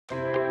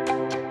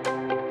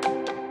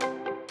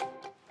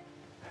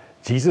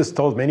Jesus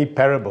told many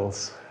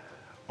parables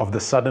of the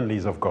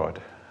suddenlies of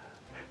God.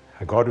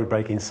 God would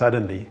break in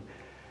suddenly,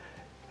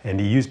 and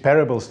he used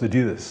parables to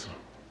do this.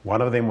 One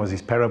of them was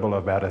his parable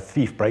about a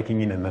thief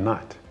breaking in the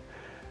night.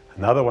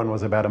 Another one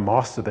was about a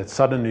master that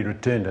suddenly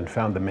returned and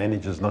found the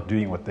managers not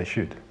doing what they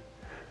should.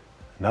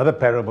 Another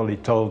parable he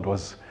told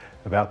was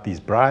about these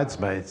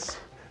bridesmaids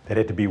that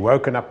had to be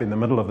woken up in the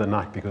middle of the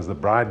night because the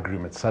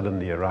bridegroom had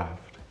suddenly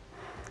arrived.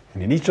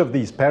 And in each of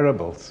these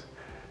parables,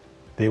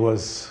 there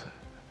was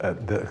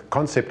the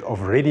concept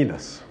of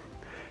readiness.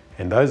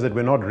 And those that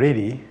were not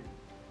ready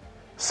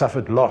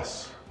suffered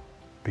loss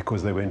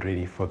because they weren't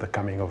ready for the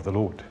coming of the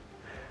Lord.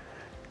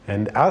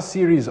 And our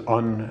series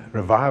on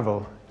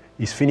revival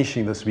is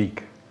finishing this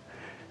week.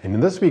 And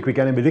in this week, we're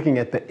going to be looking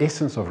at the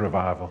essence of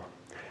revival.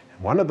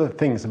 And one of the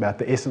things about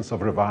the essence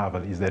of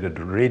revival is that it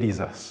readies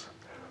us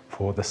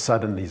for the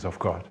suddenlies of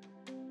God.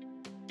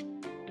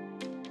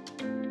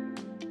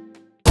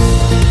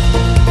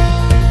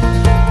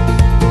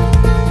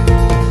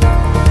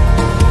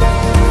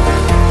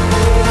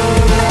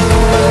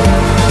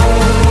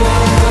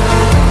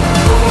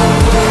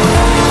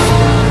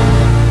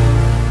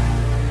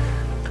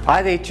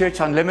 Hi there, Church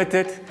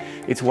Unlimited.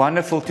 It's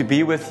wonderful to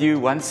be with you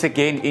once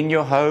again in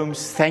your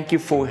homes. Thank you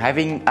for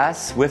having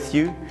us with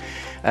you.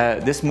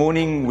 This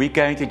morning we're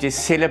going to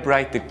just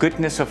celebrate the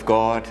goodness of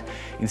God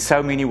in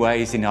so many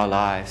ways in our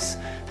lives.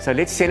 So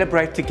let's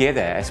celebrate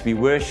together as we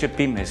worship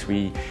Him, as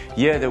we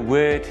hear the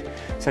Word.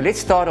 So let's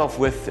start off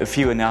with a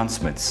few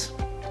announcements.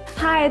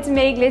 Hi, it's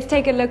Meg. Let's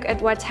take a look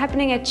at what's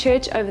happening at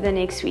church over the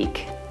next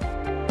week.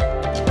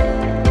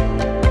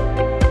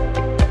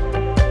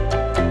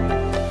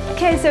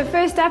 Okay, so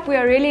first up, we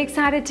are really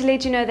excited to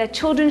let you know that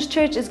Children's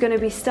Church is going to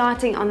be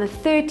starting on the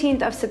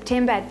 13th of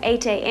September at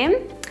 8 a.m.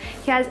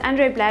 Here's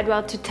Andre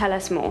Bladwell to tell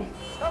us more.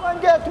 Come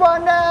and get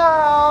one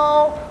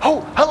now!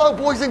 Oh, hello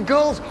boys and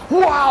girls!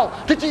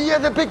 Wow! Did you hear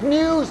the big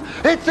news?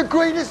 It's the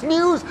greatest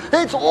news!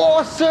 It's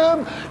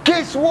awesome!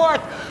 Guess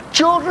what?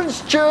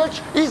 Children's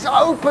Church is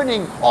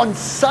opening on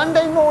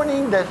Sunday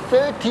morning, the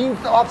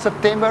 13th of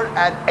September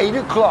at 8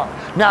 o'clock.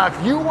 Now,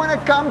 if you want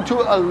to come to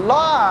a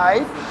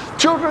live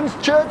Children's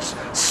Church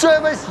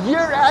service here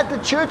at the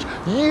church,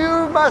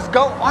 you must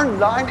go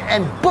online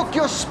and book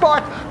your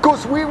spot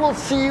because we will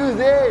see you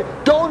there.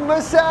 Don't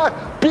miss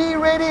out. Be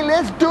ready.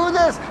 Let's do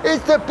this.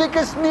 It's the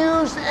biggest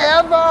news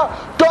ever.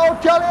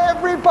 Don't tell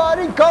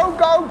everybody. Go,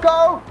 go,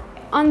 go.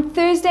 On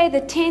Thursday, the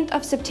 10th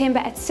of September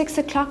at 6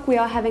 o'clock, we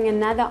are having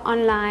another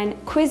online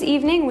quiz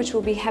evening, which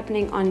will be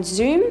happening on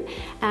Zoom.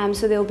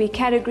 So there will be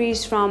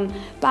categories from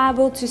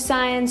Bible to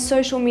science,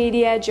 social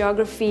media,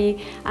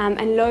 geography,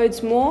 and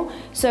loads more.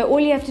 So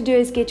all you have to do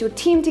is get your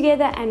team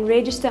together and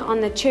register on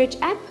the church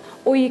app,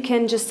 or you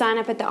can just sign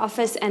up at the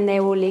office and they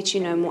will let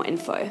you know more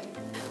info.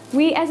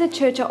 We as a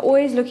church are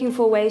always looking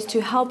for ways to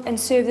help and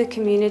serve the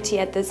community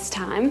at this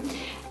time.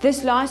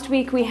 This last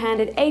week we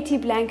handed 80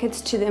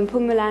 blankets to the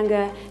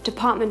Mpumalanga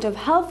Department of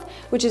Health,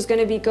 which is going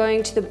to be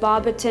going to the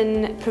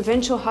Barberton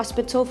Provincial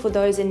Hospital for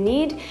those in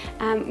need.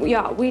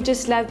 We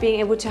just love being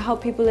able to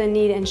help people in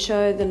need and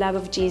show the love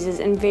of Jesus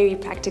in very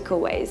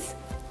practical ways.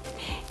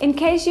 In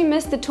case you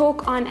missed the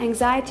talk on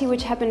anxiety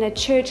which happened at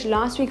church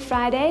last week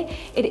Friday,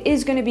 it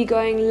is going to be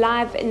going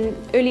live in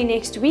early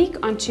next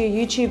week onto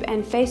YouTube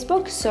and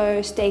Facebook,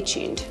 so stay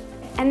tuned.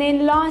 And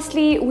then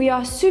lastly, we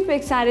are super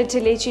excited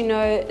to let you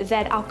know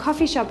that our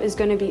coffee shop is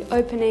going to be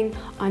opening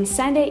on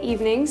Sunday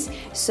evenings,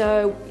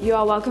 so you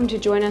are welcome to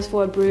join us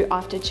for a brew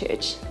after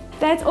church.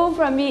 That's all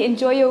from me.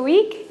 Enjoy your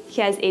week.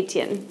 Here's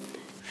Etienne.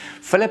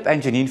 Philip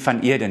and Janine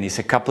van Eden is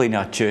a couple in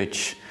our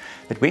church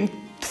that went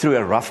through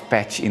a rough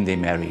patch in their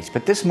marriage.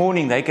 But this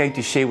morning they're going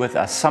to share with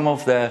us some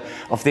of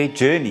their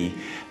journey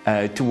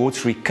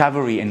towards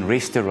recovery and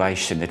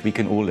restoration that we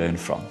can all learn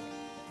from.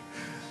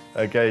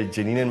 Okay,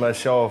 Janine and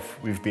myself,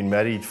 we've been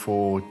married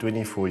for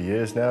 24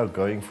 years now,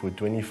 going for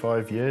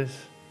 25 years.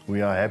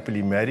 We are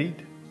happily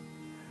married.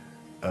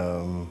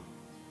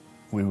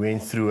 We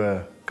went through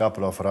a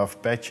couple of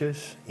rough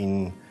patches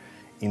in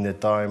the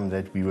time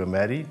that we were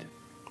married.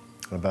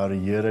 About a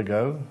year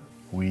ago,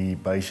 we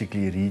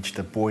basically reached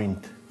a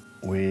point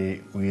where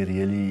we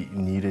really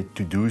needed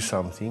to do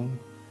something,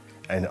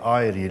 and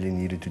I really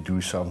needed to do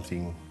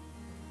something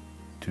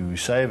to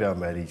save our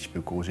marriage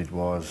because it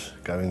was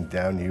going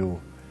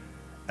downhill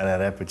at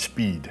a rapid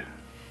speed.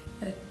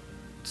 It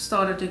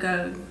started to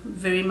go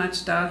very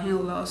much downhill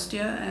last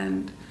year,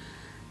 and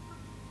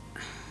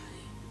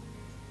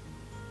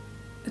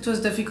it was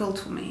difficult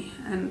for me,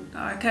 and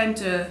I came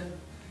to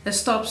a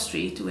stop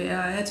street where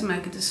I had to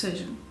make a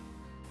decision.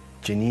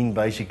 Janine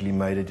basically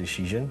made a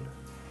decision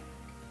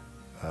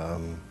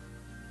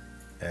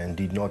and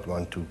did not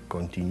want to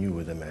continue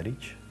with the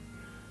marriage,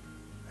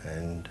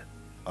 and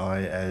I,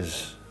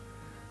 as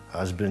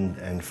husband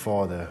and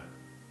father,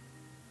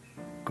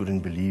 couldn't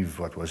believe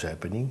what was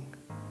happening,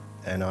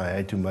 and I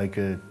had to make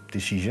a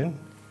decision,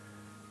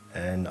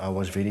 and I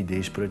was very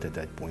desperate at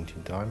that point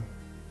in time,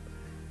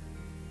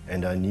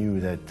 and I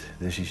knew that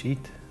this is it,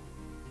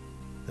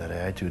 that I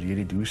had to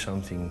really do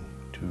something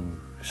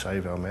to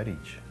save our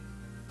marriage.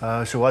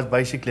 So what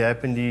basically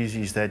happened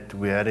is that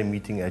we had a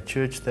meeting at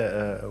church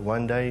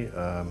one day.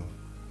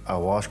 I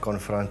was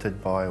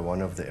confronted by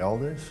one of the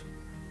elders.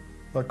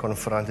 Not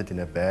confronted in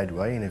a bad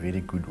way, in a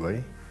very good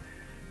way.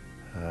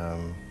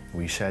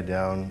 We sat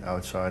down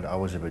outside. I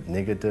was a bit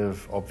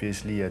negative,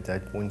 obviously, at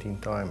that point in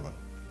time.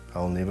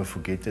 I'll never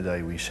forget the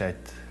day we sat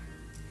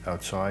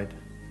outside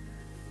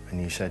and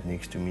he sat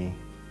next to me.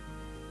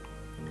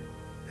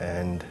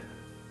 And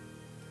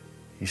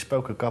he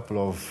spoke a couple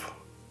of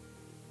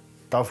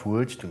tough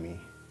words to me.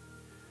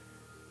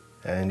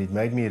 And it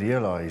made me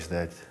realize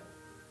that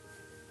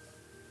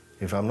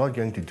if I'm not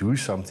going to do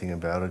something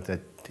about it,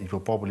 that it will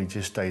probably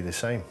just stay the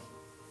same.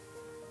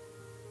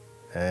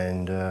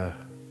 And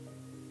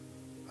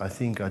I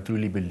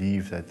truly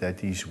believe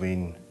that is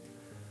when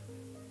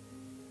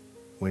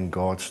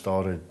God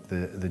started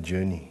the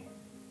journey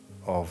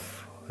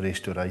of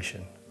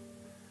restoration.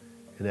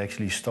 It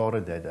actually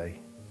started that day.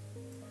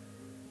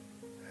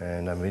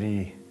 And I'm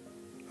very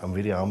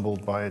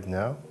humbled by it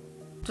now.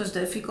 It was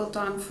a difficult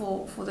time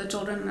for the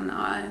children and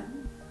I.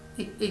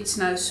 It's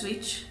no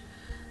switch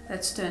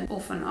that's turned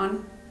off and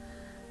on.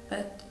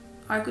 But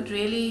I could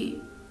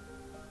really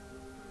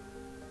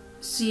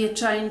see a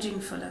change in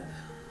Philip.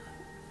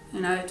 You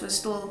know, it was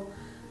still,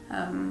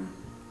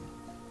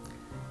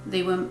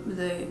 there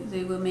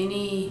were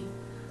many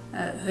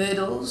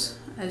hurdles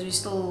as we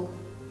still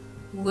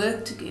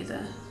worked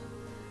together.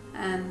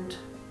 And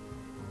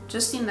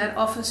just in that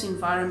office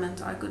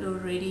environment, I could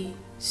already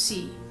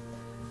see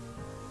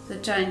the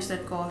change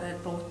that God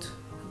had brought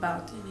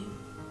about in him.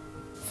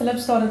 Philip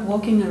started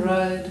walking a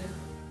road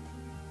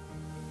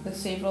with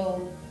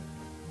several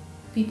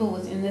people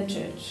within the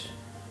church.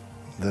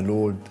 The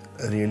Lord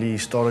really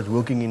started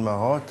working in my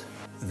heart.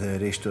 The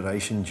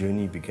restoration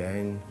journey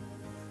began.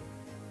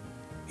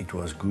 It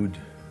was good.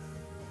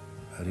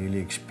 I really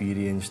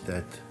experienced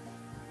that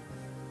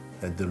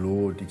the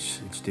Lord,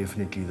 it's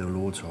definitely the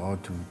Lord's heart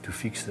to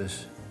fix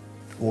this.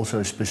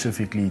 Also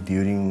specifically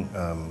during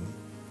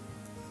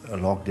a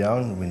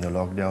lockdown, when the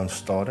lockdown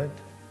started,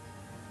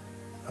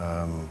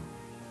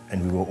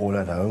 and we were all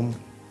at home,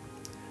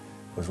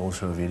 it was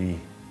also a very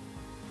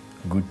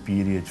good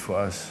period for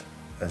us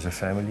as a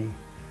family,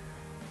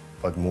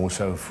 but more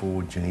so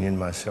for Janine and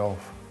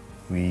myself.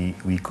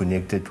 We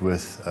connected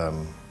with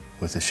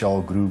a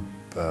cell group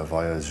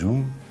via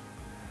Zoom,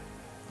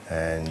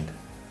 and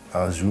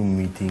our Zoom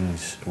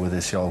meetings with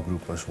the cell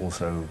group was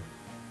also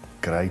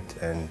great,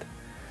 and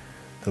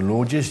the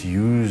Lord just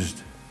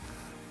used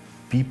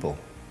people.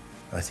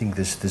 I think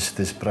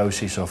this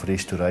process of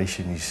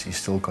restoration is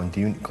still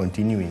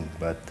continuing,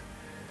 but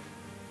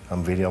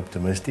I'm very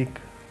optimistic.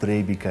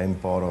 Prayer became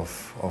part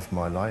of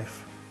my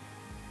life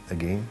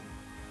again.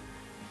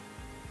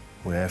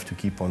 We have to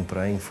keep on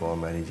praying for our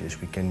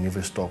marriages. We can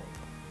never stop,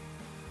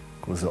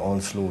 because the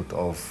onslaught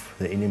of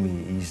the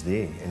enemy is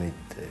there, and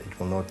it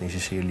will not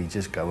necessarily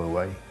just go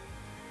away.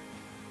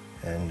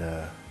 And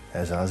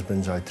as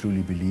husbands, I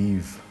truly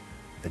believe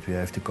that we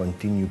have to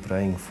continue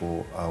praying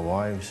for our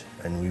wives,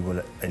 and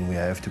we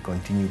have to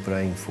continue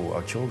praying for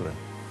our children.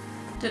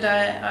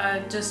 Today,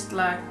 I'd just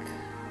like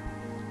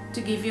to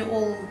give you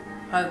all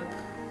hope.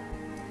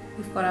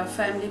 We've got our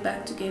family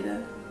back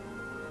together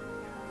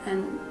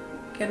and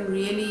can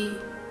really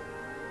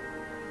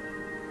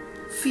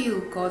feel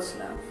God's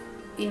love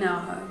in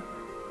our home.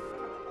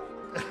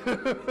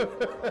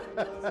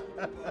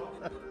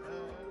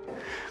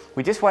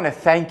 We just want to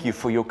thank you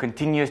for your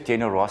continuous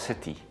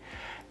generosity,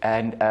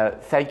 and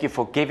thank you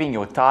for giving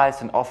your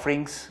tithes and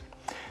offerings.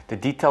 The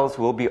details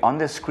will be on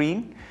the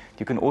screen.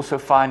 You can also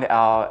find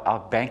our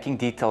banking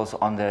details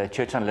on the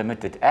Church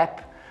Unlimited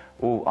app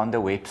or on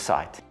the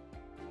website.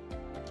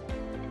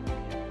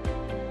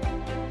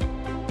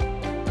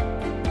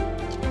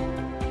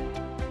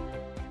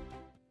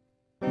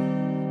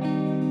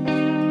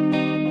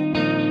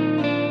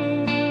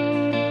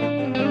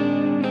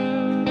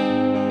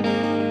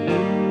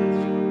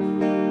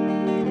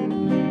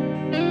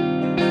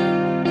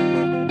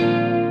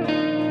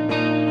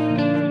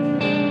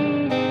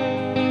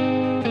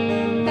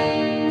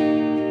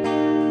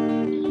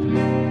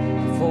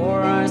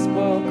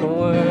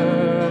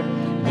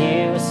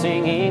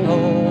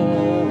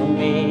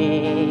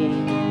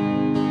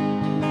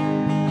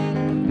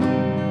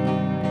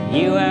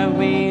 You have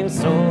been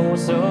so,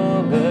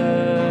 so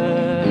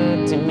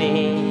good to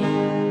me.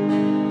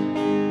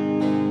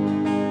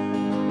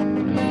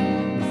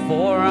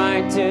 Before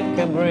I took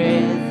a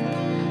breath,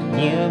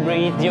 you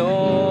breathed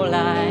your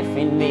life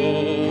in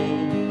me.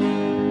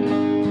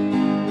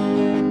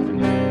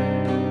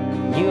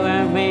 You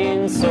have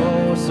been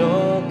so,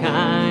 so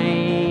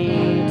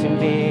kind to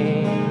me.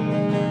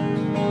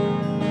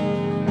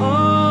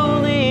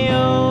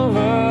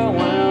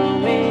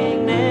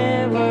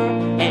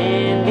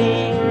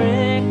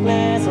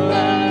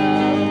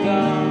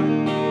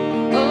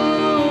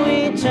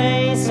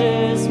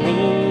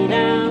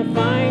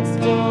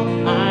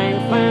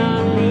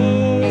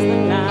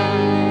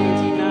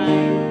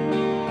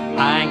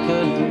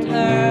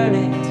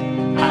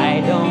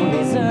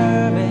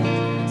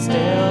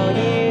 Still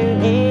you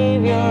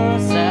give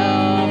yourself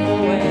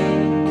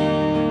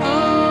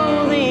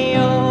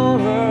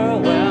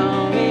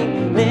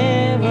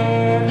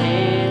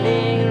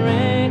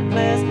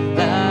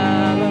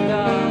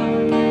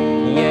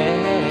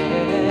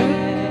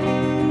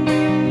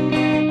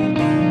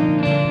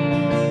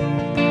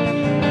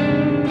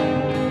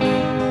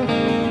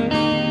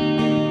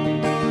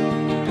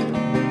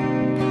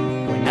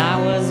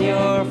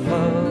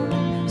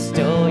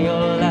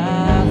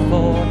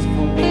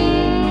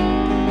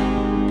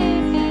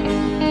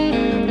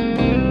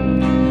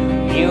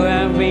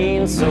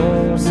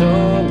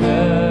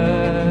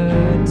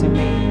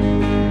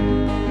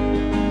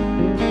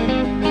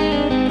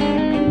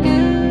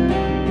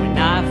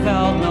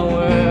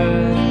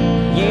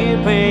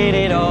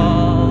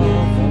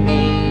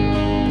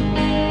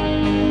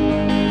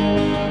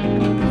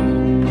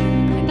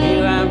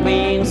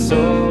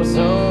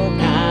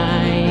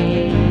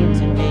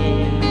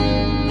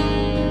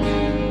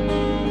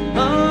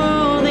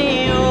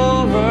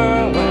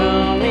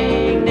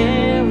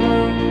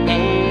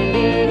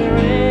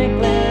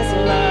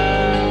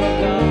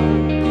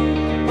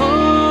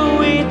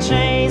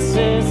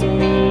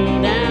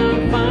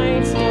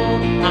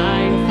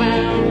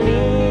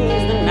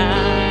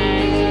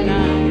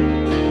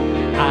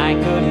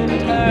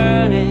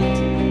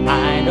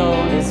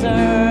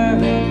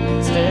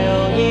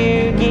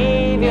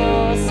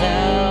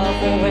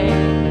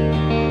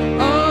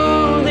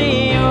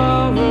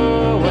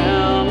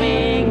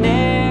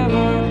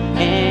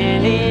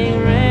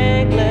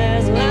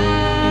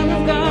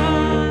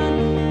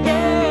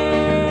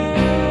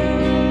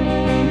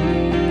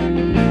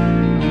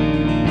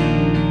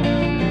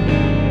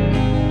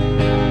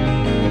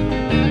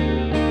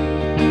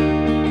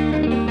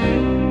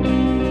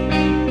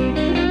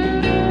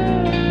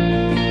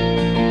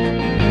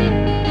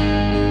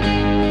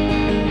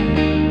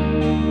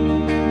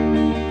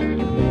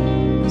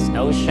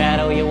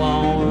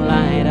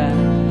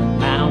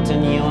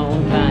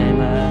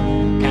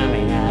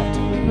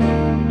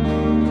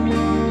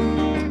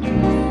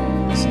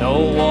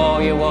wall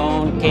you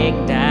won't kick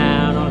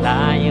down, or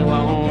lie you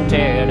won't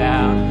tear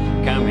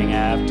down, coming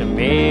after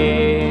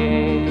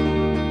me.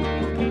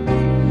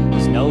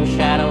 There's no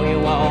shadow you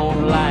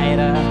won't light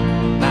up,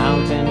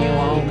 mountain you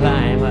won't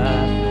climb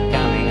up,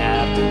 coming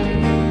after me.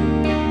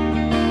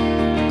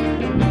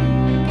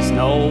 There's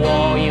no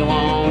wall you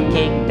won't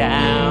kick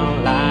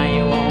down, lie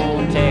you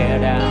won't tear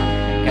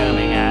down,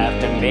 coming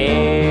after me.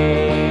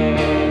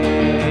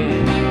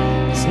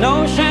 There's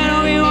no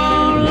shadow you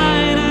won't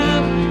light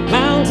up,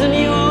 mountain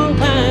you won't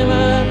climb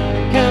up,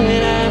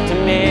 coming after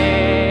me.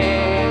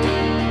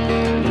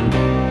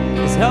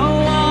 There's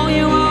no wall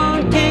you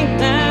won't kick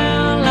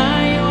down,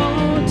 lie you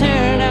won't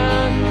tear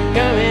down,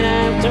 coming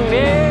after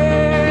me.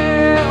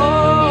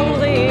 Oh,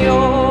 the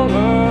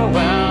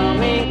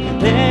overwhelming,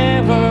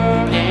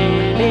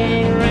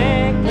 never-ending,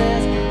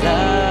 reckless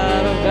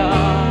love of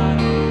God.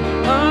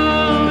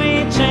 Oh,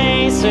 He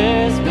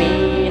chases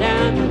me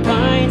down,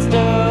 finds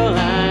the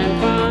line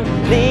from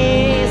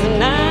these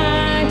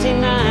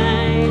 99.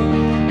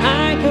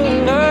 I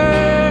couldn't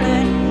earn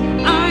it,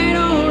 I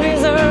don't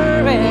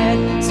deserve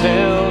it,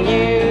 still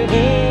you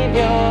give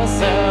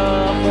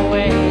yourself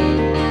away.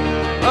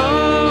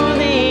 Oh,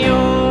 the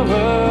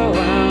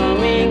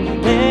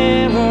overwhelming,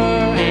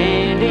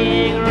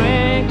 never-ending,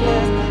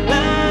 reckless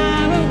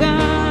love of God.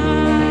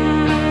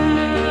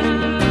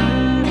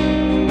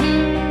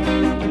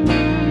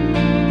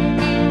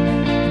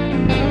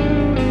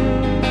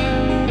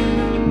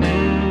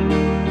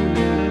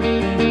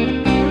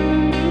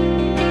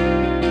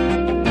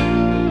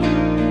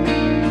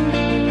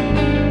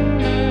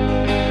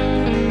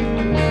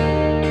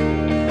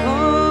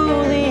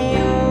 Oh,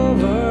 the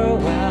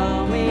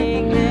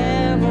overwhelming,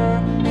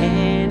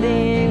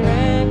 never-ending,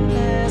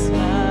 reckless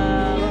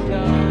love of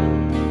God.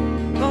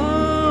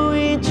 Oh,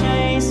 He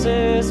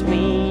chases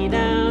me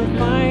down,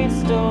 finds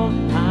still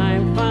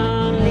I'm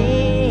found,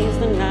 leaves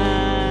the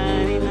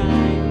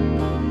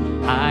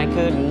 99. I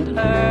couldn't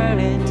earn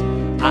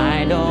it,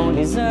 I don't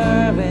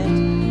deserve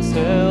it,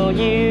 still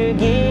you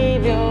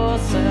give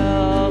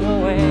yourself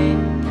away.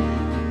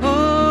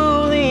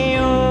 Oh, the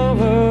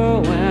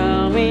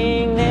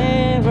overwhelming,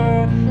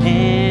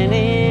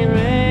 never-ending,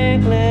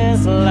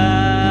 reckless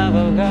love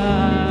of God.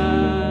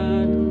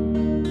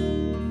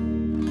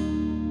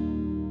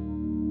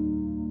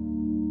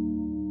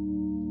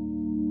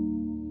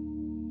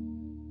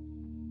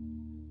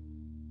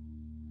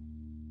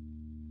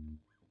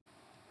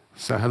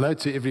 So hello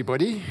to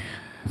everybody,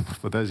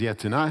 for those here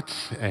tonight,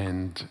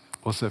 and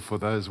also for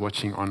those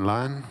watching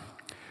online.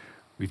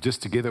 We've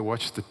just together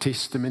watched the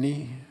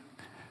testimony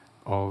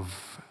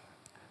of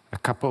a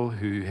couple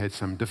who had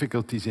some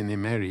difficulties in their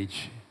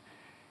marriage,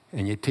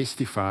 and yet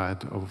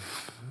testified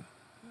of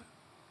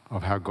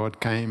how God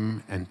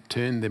came and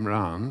turned them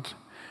around.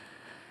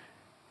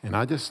 And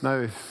I just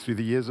know through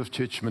the years of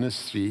church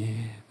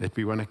ministry that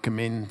we want to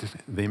commend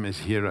them as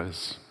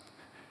heroes.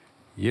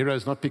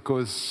 Heroes not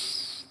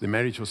because the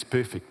marriage was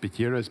perfect, but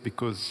heroes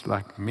because,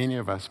 like many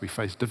of us, we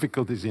face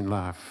difficulties in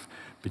life,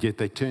 but yet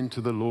they turn to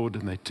the Lord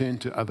and they turn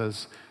to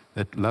others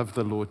that love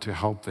the Lord to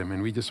help them.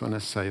 And we just want to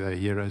say they're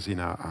heroes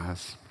in our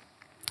eyes.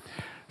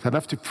 So I'd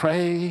love to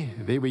pray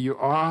there where you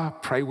are.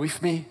 Pray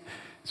with me.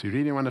 So we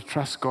really want to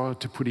trust God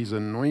to put His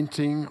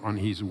anointing on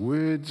His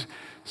words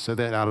so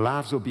that our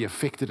lives will be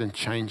affected and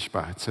changed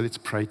by it. So let's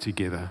pray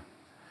together.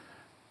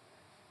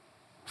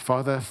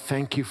 Father,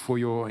 thank you for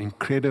your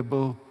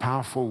incredible,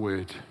 powerful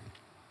word.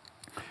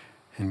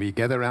 And we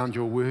gather around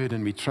your word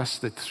and we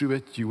trust that through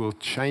it you will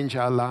change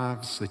our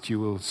lives, that you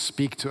will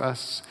speak to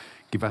us,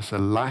 give us a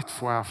light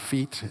for our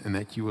feet, and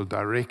that you will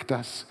direct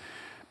us.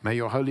 May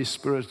your Holy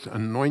Spirit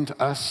anoint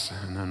us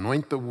and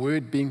anoint the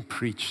word being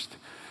preached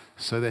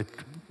so that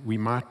we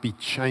might be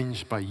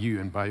changed by you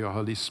and by your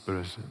Holy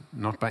Spirit,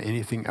 not by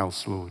anything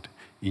else, Lord.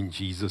 In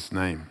Jesus'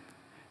 name,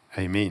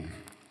 amen.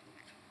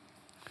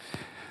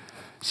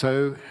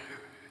 So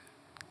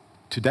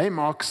today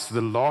marks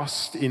the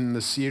last in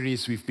the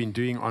series we've been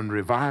doing on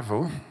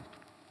revival.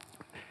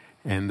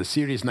 And the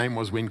series name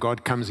was When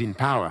God Comes in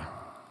Power.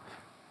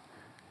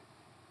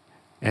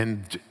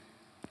 And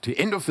to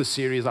end off the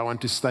series, I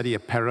want to study a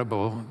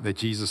parable that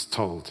Jesus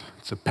told.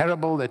 It's a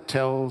parable that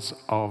tells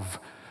of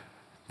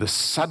the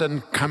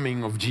sudden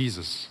coming of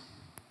Jesus.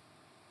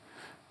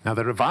 Now,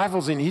 the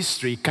revivals in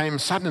history came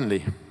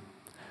suddenly.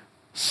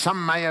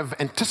 Some may have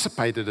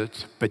anticipated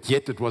it, but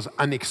yet it was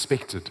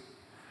unexpected.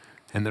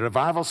 And the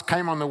revivals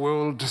came on the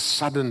world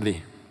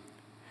suddenly.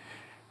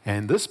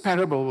 And this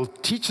parable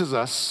teaches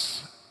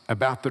us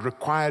about the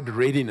required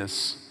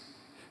readiness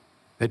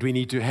that we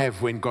need to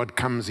have when God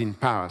comes in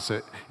power.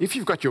 So if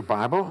you've got your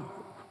Bible,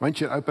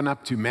 won't you open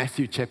up to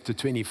Matthew chapter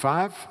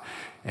 25,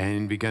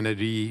 and we're going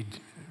to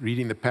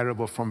reading the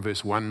parable from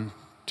verse 1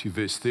 to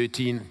verse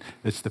 13.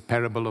 It's the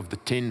parable of the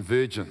 10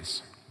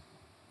 virgins.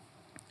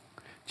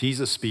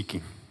 Jesus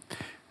speaking.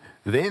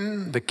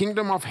 Then the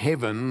kingdom of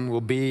heaven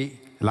will be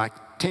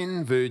like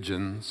 10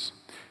 virgins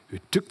who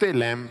took their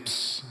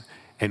lamps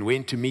and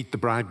went to meet the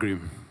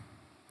bridegroom.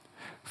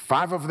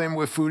 5 of them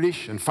were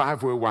foolish and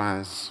 5 were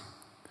wise.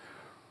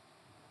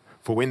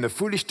 For when the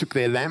foolish took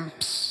their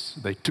lamps,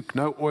 lamps, they took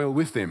no oil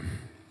with them.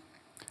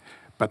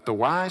 But the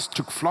wise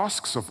took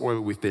flasks of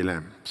oil with their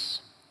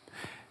lamps.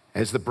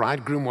 As the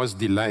bridegroom was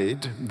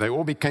delayed, they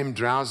all became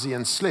drowsy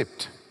and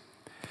slept.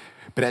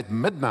 But at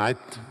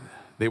midnight,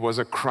 there was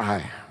a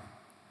cry.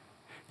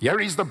 Here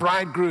is the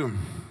bridegroom.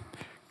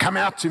 Come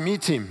out to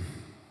meet him.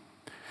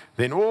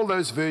 Then all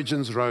those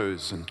virgins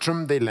rose and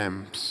trimmed their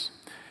lamps.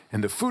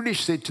 And the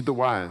foolish said to the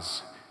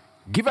wise,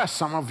 give us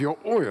some of your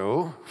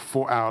oil,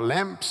 for our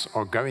lamps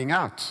are going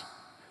out.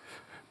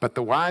 But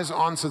the wise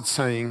answered,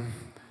 saying,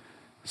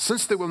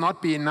 since there will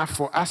not be enough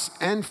for us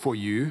and for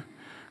you,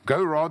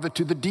 go rather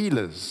to the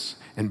dealers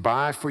and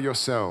buy for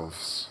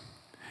yourselves.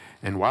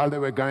 And while they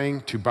were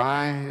going to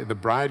buy, the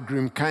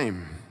bridegroom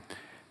came.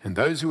 And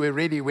those who were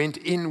ready went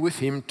in with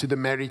him to the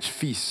marriage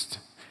feast,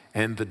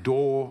 and the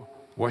door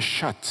was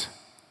shut.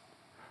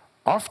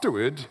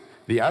 Afterward,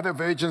 the other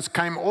virgins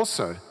came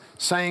also,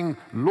 saying,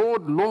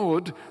 Lord,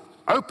 Lord,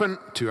 open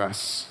to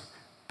us.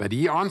 But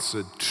he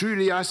answered,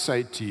 truly I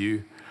say to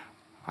you,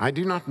 I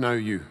do not know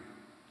you.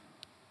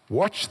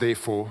 Watch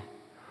therefore,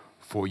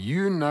 for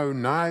you know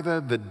neither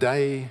the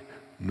day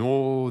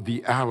nor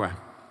the hour.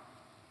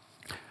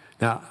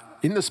 Now,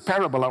 in this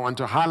parable, I want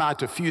to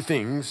highlight a few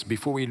things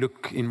before we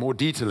look in more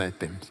detail at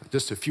them.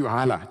 Just a few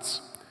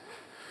highlights.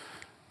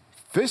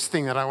 First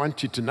thing that I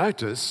want you to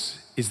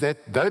notice is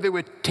that though there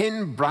were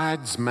 10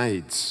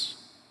 bridesmaids,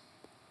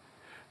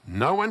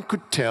 no one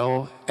could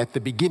tell at the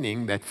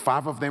beginning that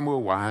 5 of them were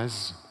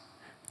wise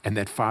and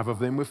that 5 of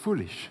them were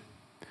foolish.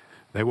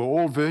 They were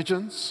all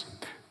virgins,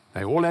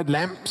 they all had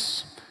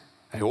lamps,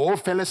 they all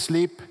fell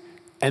asleep,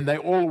 and they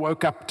all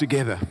woke up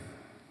together.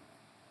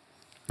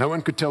 No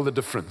one could tell the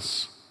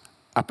difference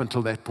up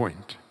until that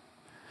point.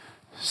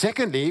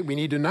 Secondly, we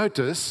need to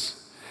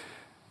notice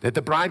that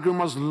the bridegroom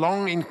was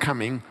long in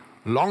coming,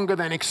 longer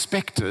than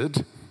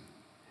expected.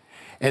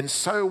 And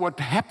so what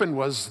happened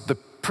was the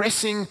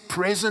pressing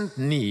present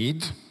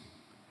need,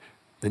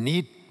 the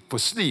need for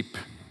sleep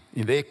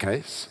in their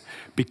case,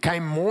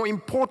 became more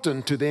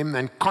important to them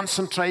than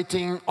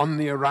concentrating on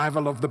the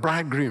arrival of the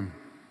bridegroom.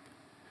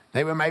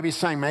 They were maybe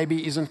saying, maybe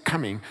he isn't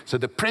coming. So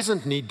the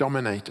present need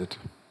dominated.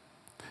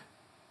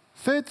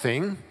 Third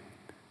thing,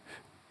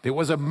 there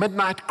was a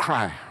midnight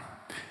cry.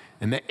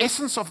 And the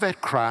essence of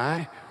that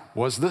cry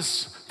was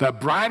this: the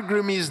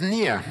bridegroom is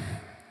near.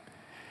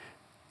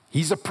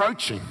 He's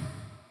approaching.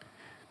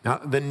 Now,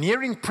 the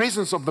nearing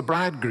presence of the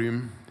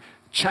bridegroom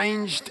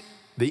changed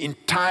the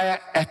entire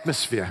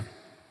atmosphere.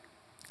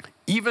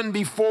 Even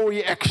before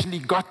he actually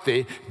got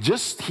there,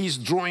 just his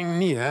drawing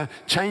near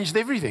changed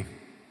everything.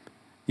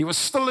 He was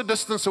still a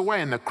distance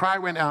away, and the cry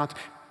went out,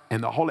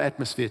 and the whole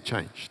atmosphere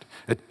changed.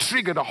 It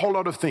triggered a whole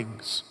lot of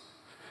things.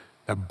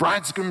 The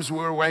bridesmaids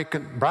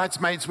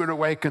were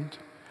awakened.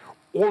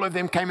 All of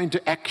them came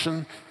into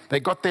action.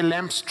 They got their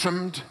lamps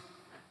trimmed,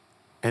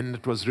 and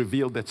it was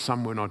revealed that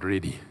some were not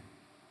ready.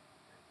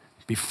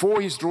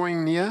 Before his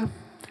drawing near,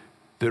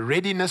 the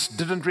readiness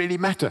didn't really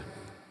matter.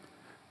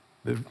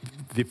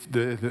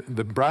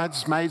 The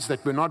bridesmaids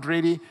that were not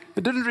ready,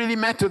 it didn't really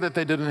matter that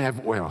they didn't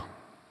have oil.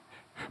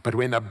 But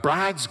when the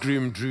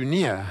bridegroom drew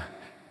near,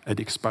 it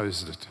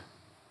exposed it.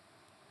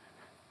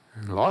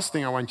 And the last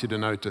thing I want you to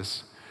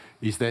notice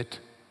is that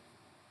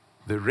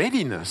the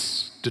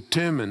readiness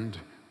determined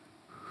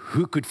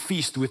who could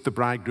feast with the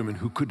bridegroom and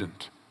who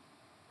couldn't.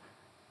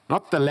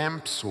 Not the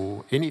lamps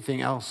or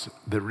anything else.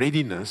 The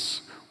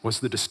readiness was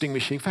the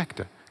distinguishing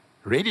factor.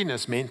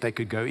 Readiness meant they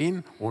could go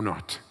in or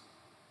not.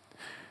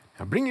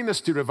 Now, bringing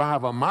this to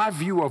revival, my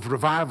view of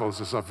revivals,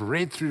 as I've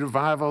read through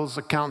revivals,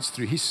 accounts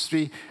through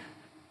history,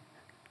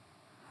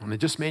 I want to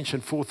just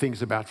mention 4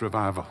 things about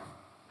revival.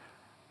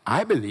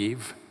 I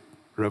believe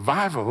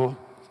revival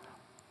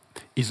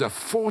is a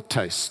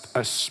foretaste,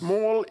 a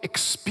small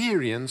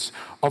experience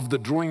of the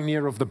drawing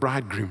near of the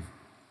bridegroom.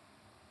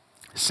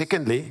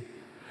 Secondly,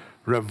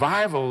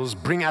 revivals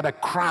bring out a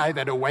cry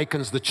that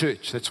awakens the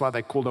church. That's why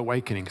they're called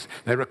awakenings.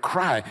 They're a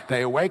cry.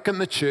 They awaken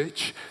the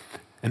church,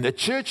 and the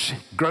church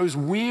grows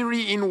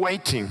weary in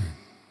waiting.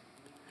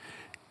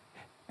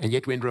 And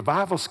yet when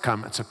revivals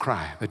come, it's a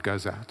cry that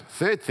goes out.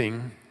 Third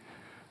thing,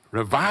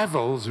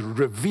 revivals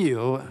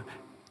reveal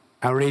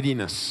our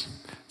readiness.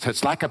 So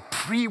it's like a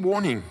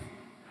pre-warning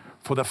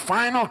for the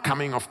final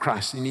coming of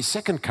Christ in his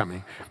second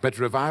coming. But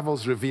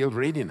revivals reveal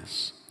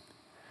readiness.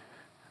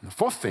 And the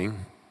fourth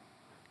thing,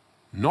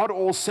 not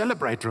all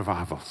celebrate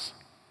revivals.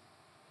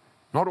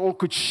 Not all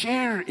could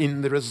share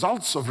in the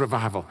results of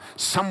revival.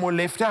 Some were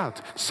left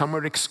out, some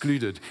were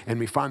excluded. And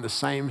we find the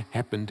same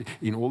happened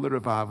in all the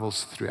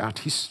revivals throughout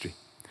history.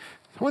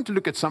 I want to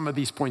look at some of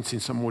these points in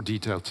some more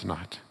detail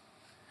tonight.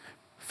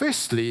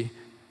 Firstly,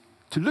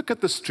 to look at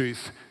this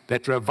truth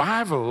that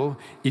revival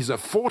is a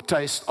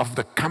foretaste of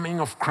the coming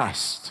of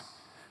Christ.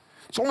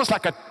 It's almost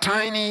like a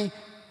tiny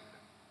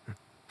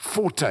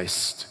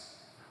foretaste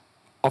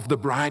of the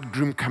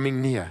bridegroom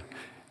coming near.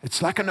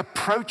 It's like an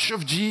approach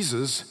of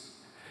Jesus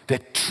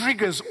that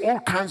triggers all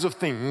kinds of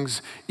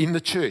things in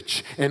the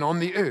church and on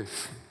the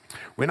earth.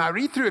 When I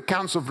read through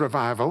accounts of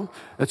revival,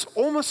 it's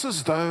almost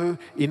as though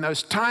in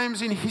those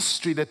times in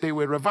history that there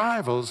were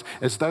revivals,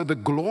 as though the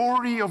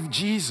glory of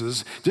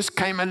Jesus just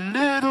came a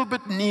little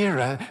bit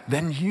nearer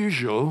than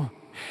usual,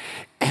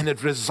 and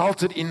it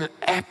resulted in an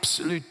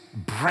absolute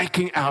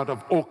breaking out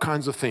of all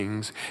kinds of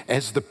things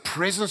as the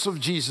presence of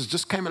Jesus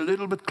just came a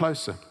little bit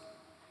closer.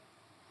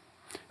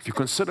 If you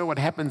consider what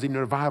happens in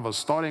revival,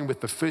 starting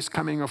with the first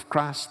coming of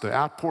Christ, the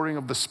outpouring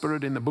of the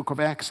Spirit in the book of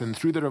Acts, and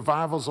through the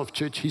revivals of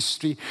church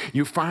history,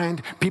 you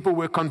find people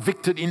were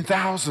convicted in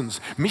thousands.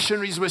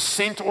 Missionaries were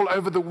sent all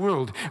over the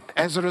world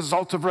as a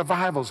result of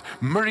revivals.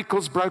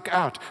 Miracles broke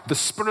out. The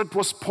Spirit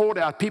was poured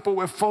out. People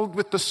were filled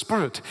with the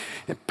Spirit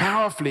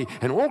powerfully,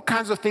 and all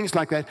kinds of things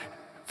like that.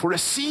 For a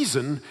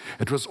season,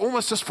 it was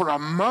almost just for a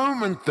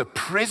moment, the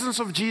presence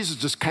of Jesus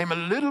just came a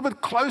little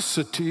bit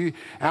closer to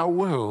our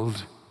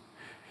world,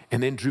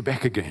 and then drew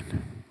back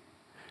again.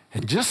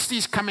 And just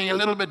he's coming a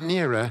little bit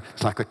nearer,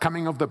 it's like the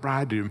coming of the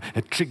bridegroom,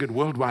 it triggered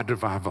worldwide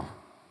revival.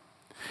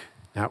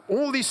 Now,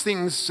 all these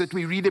things that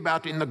we read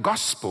about in the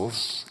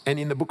Gospels and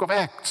in the book of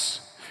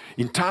Acts,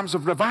 in times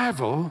of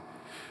revival,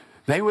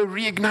 they were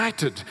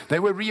reignited, they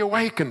were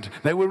reawakened,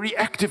 they were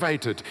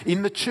reactivated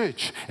in the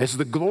church. As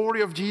the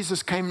glory of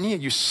Jesus came near,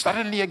 you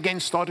suddenly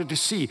again started to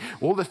see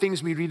all the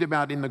things we read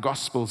about in the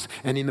Gospels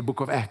and in the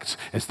book of Acts,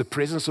 as the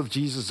presence of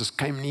Jesus just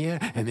came near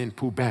and then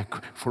pulled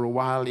back for a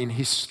while in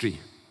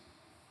history.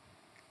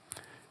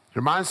 It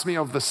reminds me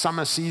of the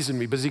summer season.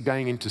 We're busy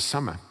going into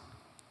summer.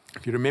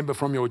 If you remember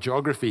from your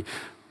geography,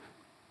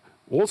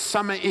 all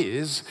summer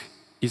is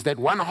that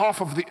one half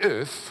of the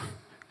earth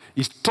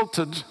is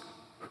tilted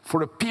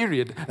for a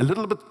period a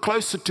little bit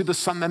closer to the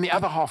sun than the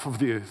other half of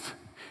the earth.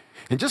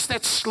 And just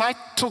that slight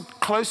tilt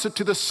closer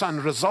to the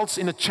sun results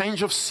in a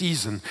change of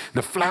season.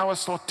 The flowers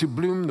start to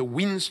bloom, the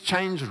winds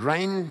change,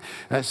 rain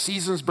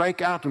seasons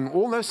break out, and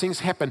all those things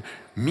happen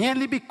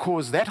merely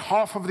because that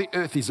half of the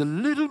earth is a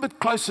little bit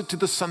closer to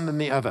the sun than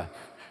the other.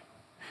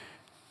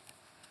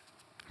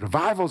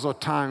 Revivals are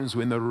times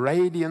when the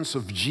radiance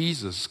of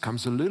Jesus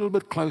comes a little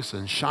bit closer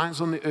and shines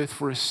on the earth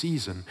for a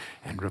season,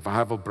 and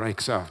revival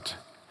breaks out.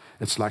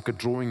 It's like a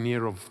drawing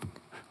near of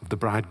the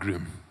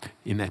bridegroom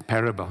in that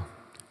parable.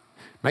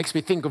 Makes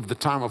me think of the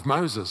time of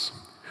Moses,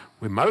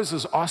 where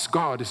Moses asked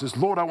God, he says,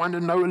 Lord, I want to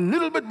know a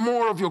little bit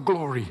more of your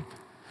glory.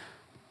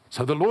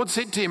 So the Lord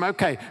said to him,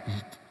 okay,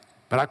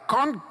 but I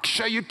can't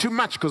show you too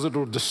much because it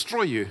will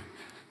destroy you.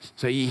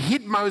 So he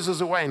hid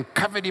Moses away and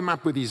covered him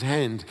up with his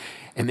hand.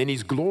 And then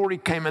his glory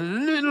came a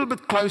little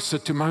bit closer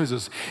to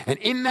Moses. And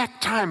in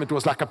that time, it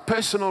was like a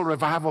personal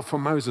revival for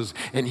Moses.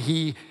 And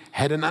he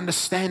had an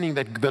understanding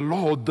that the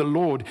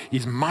Lord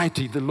is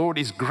mighty. The Lord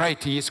is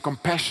great. He is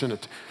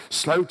compassionate,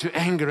 slow to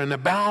anger, and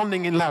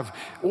abounding in love.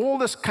 All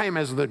this came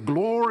as the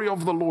glory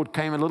of the Lord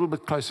came a little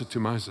bit closer to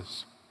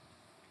Moses.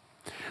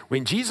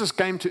 When Jesus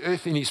came to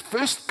earth in his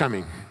first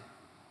coming,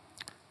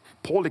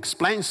 Paul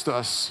explains to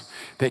us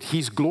that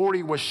his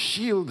glory was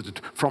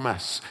shielded from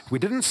us. We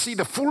didn't see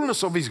the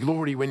fullness of his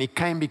glory when he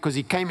came because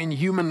he came in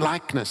human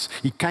likeness.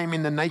 He came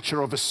in the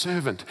nature of a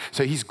servant.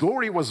 So his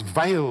glory was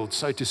veiled,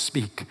 so to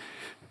speak.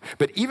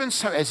 But even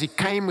so, as he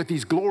came with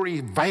his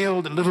glory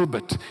veiled a little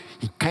bit,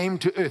 he came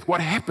to earth.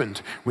 What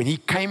happened? When he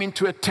came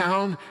into a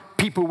town,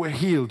 people were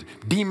healed.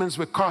 Demons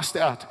were cast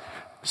out.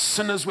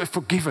 Sinners were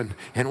forgiven.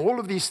 And all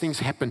of these things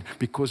happened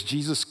because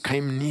Jesus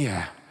came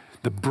near.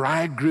 The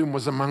bridegroom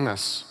was among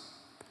us.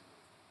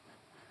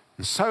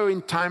 And so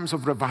in times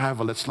of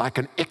revival, it's like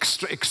an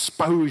extra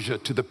exposure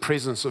to the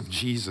presence of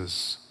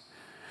Jesus.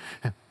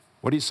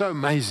 What is so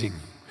amazing,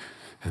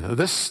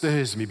 this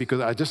stirs me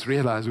because I just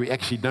realized we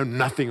actually know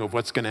nothing of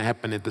what's going to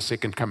happen at the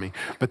second coming.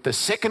 But the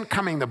second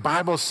coming, the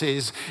Bible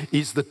says,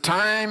 is the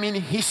time in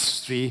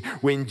history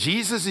when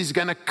Jesus is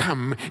going to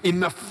come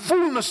in the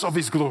fullness of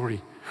his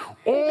glory.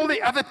 All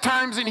the other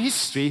times in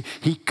history,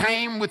 he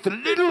came with a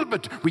little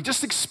bit. We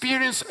just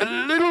experienced a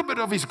little bit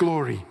of his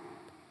glory.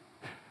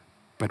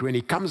 But when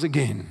he comes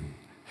again,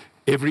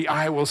 every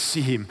eye will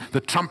see him. The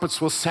trumpets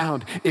will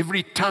sound.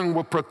 Every tongue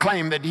will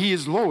proclaim that he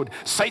is Lord.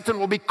 Satan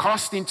will be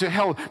cast into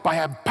hell by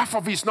a puff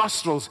of his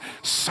nostrils.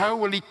 So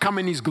will he come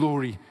in his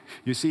glory.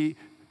 You see,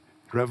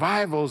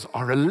 revivals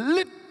are a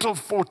little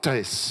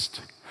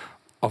foretaste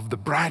of the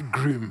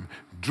bridegroom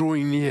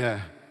drawing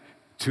near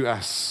to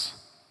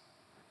us.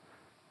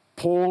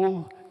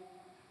 Paul,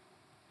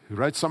 who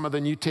wrote some of the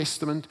New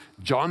Testament,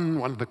 John,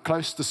 one of the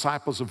close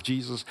disciples of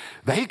Jesus,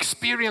 they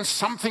experienced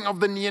something of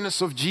the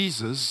nearness of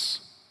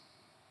Jesus.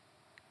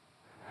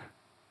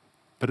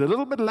 But a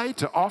little bit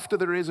later, after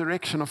the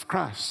resurrection of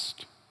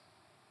Christ,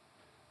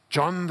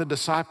 John the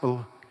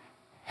disciple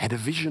had a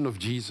vision of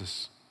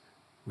Jesus.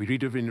 We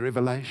read of it in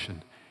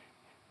Revelation.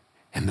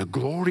 And the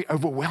glory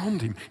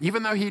overwhelmed him,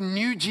 even though he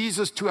knew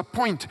Jesus to a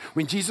point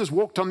when Jesus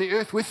walked on the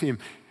earth with him.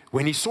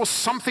 When he saw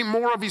something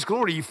more of his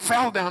glory, he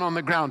fell down on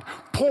the ground.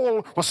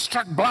 Paul was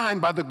struck blind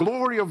by the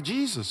glory of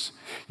Jesus.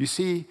 You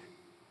see,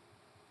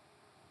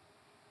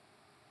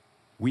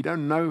 we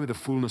don't know the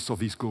fullness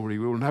of his glory.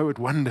 We will know it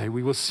one day.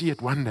 We will see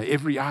it one day.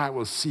 Every eye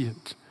will see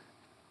it.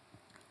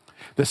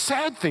 The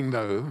sad thing,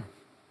 though,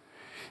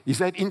 is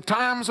that in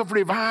times of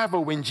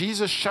revival, when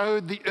Jesus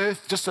showed the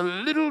earth just a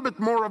little bit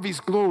more of his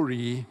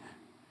glory,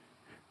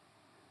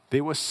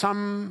 there were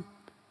some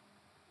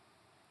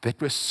that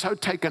were so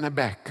taken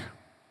aback,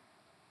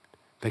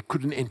 they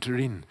couldn't enter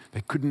in.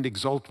 They couldn't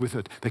exult with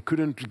it. They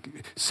couldn't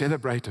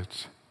celebrate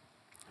it.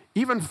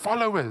 Even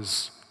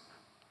followers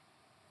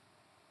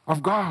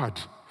of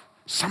God,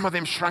 some of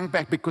them shrunk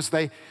back because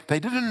they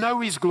didn't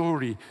know his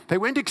glory. They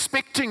weren't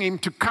expecting him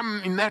to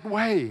come in that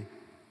way.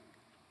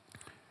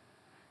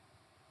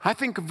 I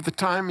think of the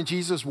time when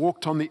Jesus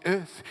walked on the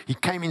earth. He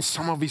came in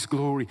some of his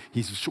glory.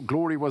 His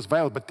glory was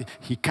veiled, but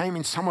he came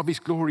in some of his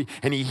glory,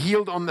 and he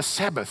healed on the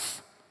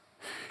Sabbath.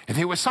 And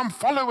there were some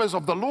followers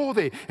of the law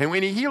there. And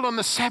when he healed on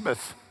the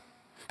Sabbath,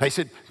 they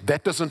said,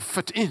 that doesn't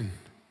fit in.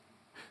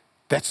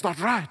 That's not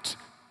right.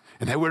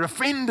 And they were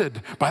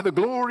offended by the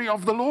glory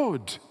of the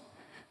Lord.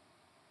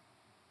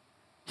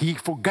 He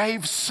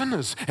forgave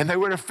sinners, and they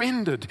were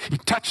offended. He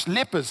touched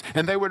lepers,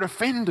 and they were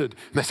offended.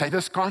 And they say,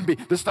 this can't be,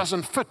 this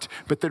doesn't fit.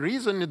 But the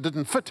reason it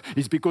didn't fit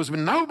is because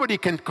when nobody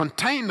can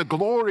contain the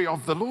glory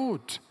of the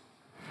Lord.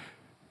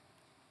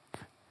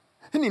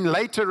 And in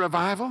later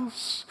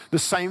revivals, the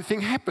same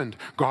thing happened.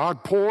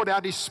 God poured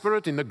out his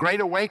Spirit in the great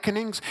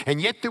awakenings,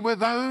 and yet there were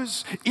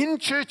those in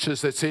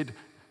churches that said,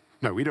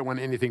 no, we don't want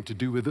anything to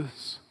do with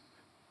this.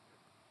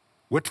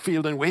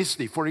 Whitfield and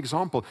Wesley, for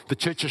example, the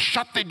churches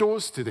shut their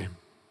doors to them.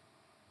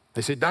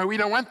 They said, no, we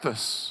don't want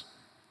this.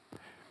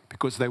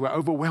 Because they were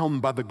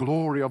overwhelmed by the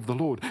glory of the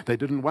Lord. They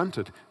didn't want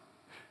it.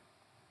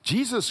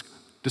 Jesus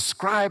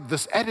described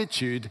this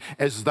attitude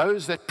as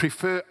those that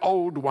prefer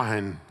old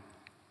wine.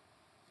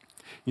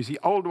 You see,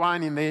 old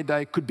wine in their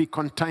day could be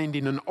contained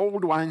in an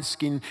old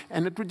wineskin,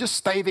 and it would just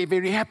stay there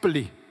very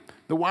happily.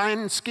 The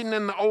wineskin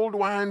and the old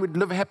wine would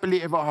live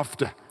happily ever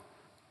after.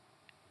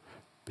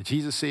 But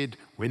Jesus said,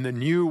 when the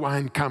new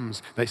wine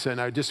comes, they say,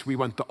 no, we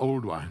want the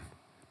old wine.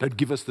 Don't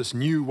give us this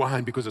new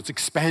wine because it's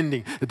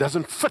expanding. It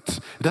doesn't fit.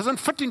 It doesn't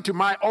fit into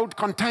my old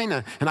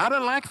container. And I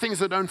don't like things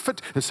that don't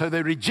fit. And so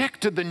they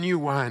rejected the new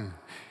wine.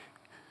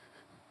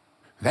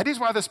 That is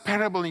why this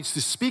parable needs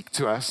to speak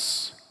to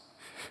us,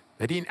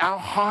 that in our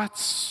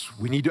hearts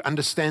we need to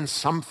understand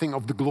something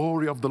of the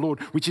glory of the Lord,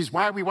 which is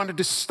why we wanted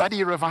to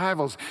study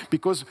revivals,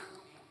 because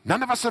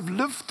none of us have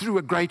lived through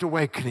a great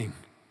awakening.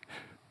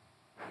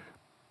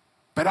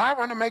 But I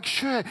want to make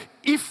sure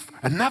if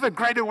another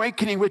great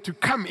awakening were to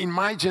come in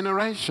my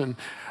generation,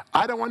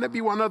 I don't want to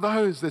be one of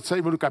those that say,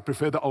 well, look, I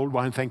prefer the old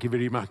wine, thank you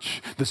very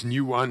much. This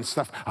new wine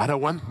stuff, I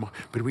don't want more.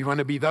 But we want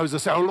to be those that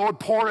say, oh, Lord,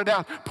 pour it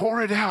out,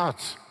 pour it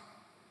out.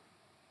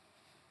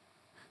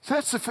 So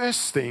that's the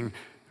first thing.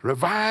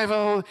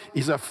 Revival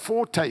is a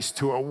foretaste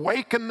to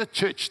awaken the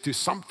church to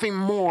something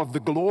more of the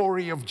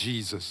glory of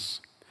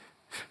Jesus.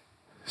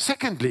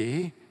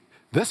 Secondly,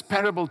 this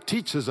parable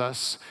teaches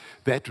us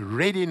that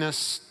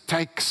readiness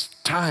takes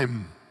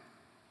time.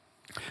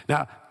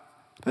 Now, I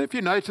don't know if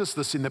you notice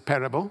this in the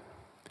parable,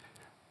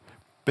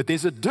 but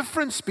there's a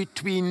difference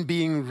between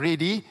being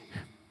ready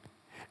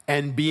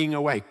and being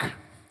awake.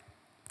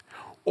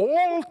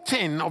 All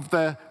 10 of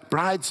the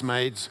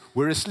bridesmaids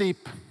were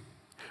asleep.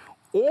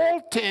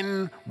 All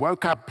 10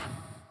 woke up.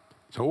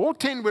 So all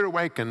 10 were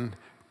awakened,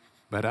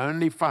 but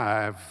only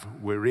 5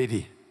 were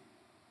ready.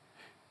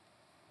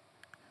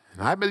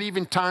 And I believe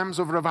in times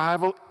of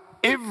revival,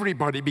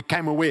 everybody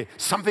became aware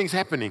something's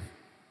happening.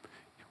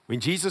 When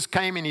Jesus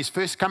came in his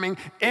first coming,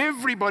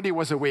 everybody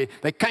was aware.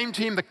 They came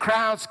to him, the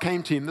crowds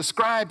came to him, the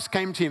scribes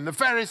came to him, the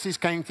Pharisees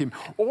came to him.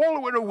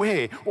 All were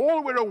aware,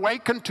 all were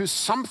awakened to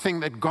something,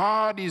 that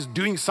God is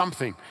doing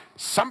something.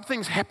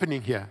 Something's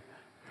happening here.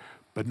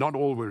 But not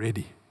all were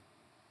ready.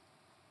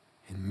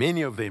 And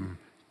many of them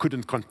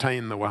couldn't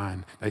contain the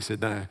wine. They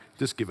said, no,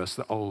 just give us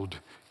the old.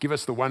 Give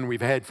us the one we've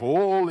had for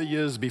all the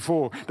years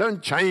before.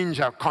 Don't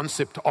change our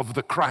concept of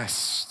the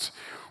Christ.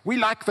 We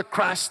like the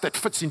Christ that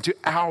fits into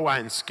our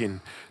wineskin.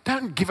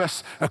 Don't give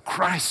us a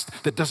Christ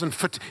that doesn't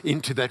fit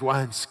into that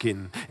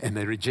wineskin. And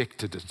they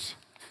rejected it.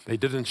 They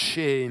didn't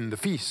share in the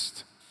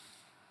feast.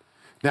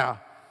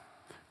 Now,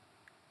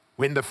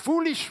 when the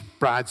foolish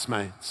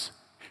bridesmaids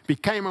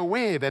became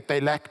aware that they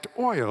lacked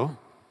oil,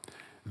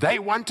 they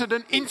wanted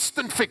an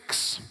instant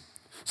fix.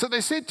 So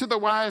they said to the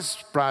wise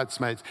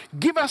bridesmaids,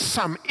 give us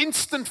some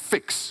instant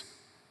fix.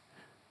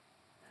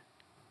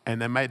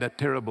 And they made a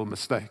terrible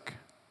mistake.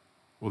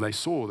 Well, they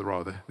saw,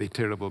 rather, their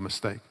terrible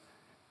mistake.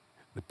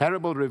 The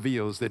parable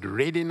reveals that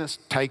readiness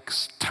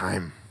takes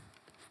time.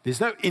 There's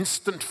no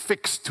instant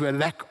fix to a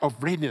lack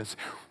of readiness.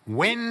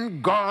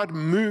 When God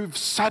moves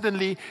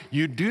suddenly,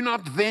 you do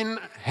not then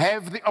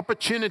have the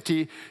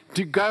opportunity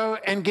to go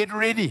and get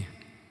ready.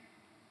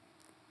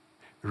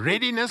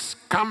 Readiness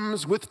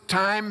comes with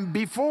time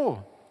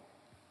before.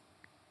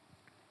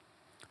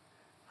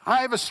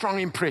 I have a strong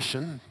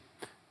impression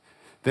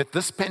that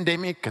this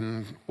pandemic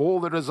and all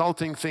the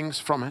resulting things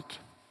from it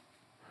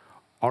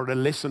are a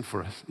lesson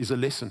for us, is a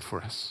lesson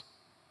for us.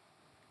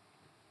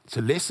 It's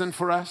a lesson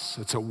for us.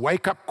 It's a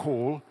wake-up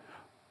call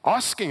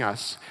asking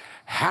us,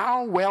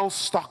 how well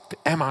stocked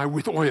am I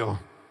with oil?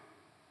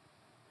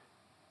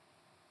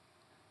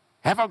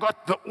 Have I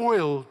got the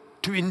oil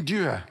to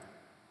endure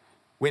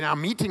when our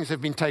meetings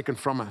have been taken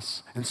from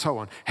us, and so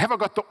on? Have I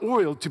got the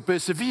oil to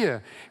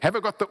persevere? Have I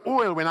got the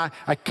oil when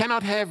I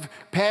cannot have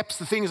perhaps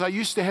the things I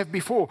used to have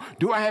before?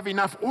 Do I have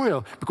enough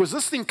oil? Because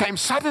this thing came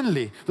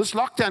suddenly. This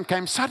lockdown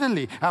came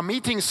suddenly. Our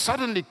meetings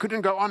suddenly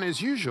couldn't go on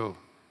as usual.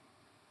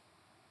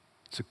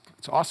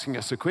 It's asking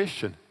us a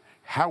question.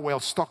 How well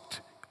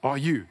stocked are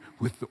you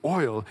with the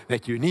oil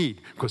that you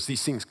need? Because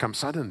these things come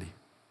suddenly.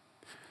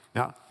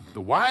 Now,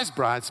 the wise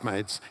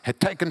bridesmaids had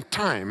taken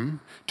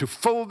time to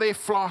fill their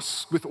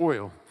flasks with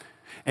oil.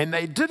 And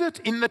they did it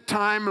in the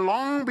time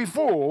long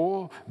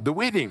before the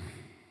wedding.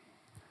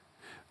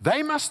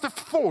 They must have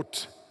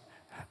thought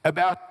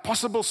about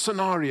possible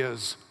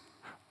scenarios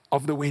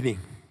of the wedding.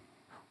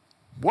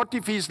 What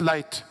if he's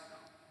late?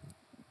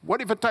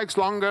 What if it takes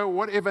longer?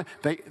 Whatever.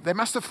 They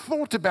must have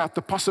thought about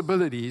the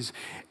possibilities,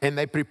 and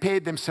they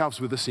prepared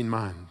themselves with this in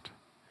mind.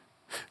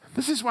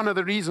 This is one of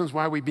the reasons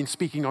why we've been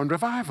speaking on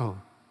revival.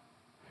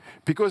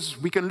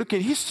 Because we can look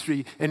in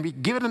history and we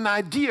give it an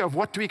idea of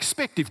what to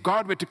expect if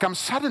God were to come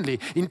suddenly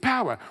in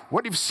power.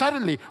 What if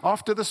suddenly,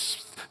 after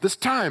this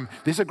time,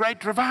 there's a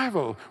great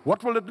revival?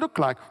 What will it look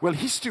like? Well,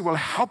 history will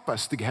help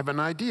us to have an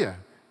idea.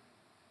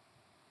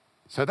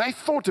 So they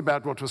thought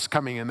about what was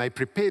coming and they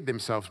prepared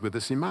themselves with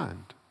this in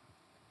mind.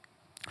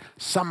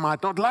 Some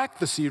might not like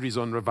the series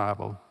on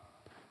revival.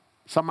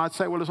 Some might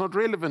say, well, it's not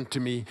relevant to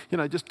me.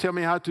 Just tell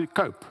me how to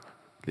cope.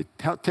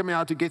 Tell me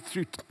how to get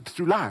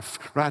through life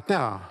right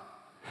now.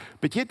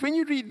 But yet when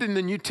you read in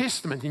the New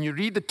Testament and you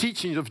read the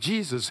teachings of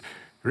Jesus,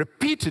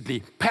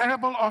 repeatedly,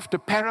 parable after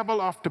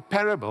parable after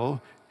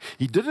parable,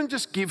 he didn't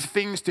just give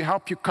things to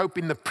help you cope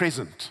in the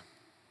present.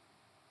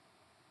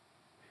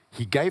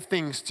 He gave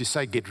things to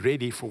say, get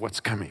ready for what's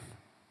coming.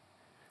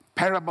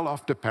 Parable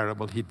after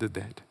parable, he did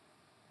that.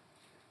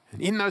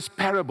 And in those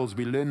parables,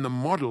 we learn the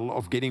model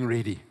of getting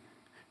ready.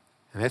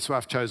 And that's why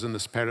I've chosen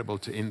this parable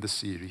to end the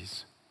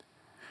series.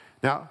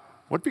 Now,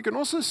 what we can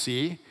also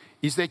see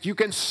is that you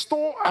can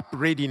store up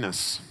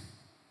readiness.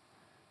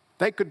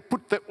 They could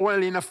put the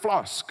oil in a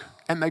flask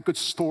and they could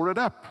store it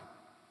up.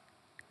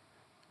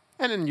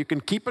 And then you can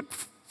keep it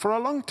for a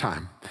long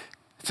time.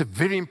 It's a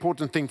very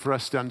important thing for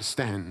us to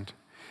understand.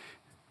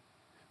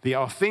 There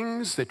are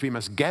things that we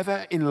must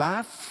gather in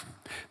life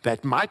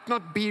that might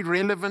not be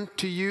relevant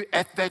to you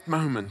at that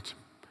moment.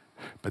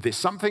 But there's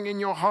something in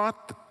your heart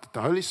that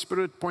the Holy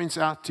Spirit points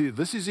out to you.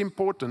 This is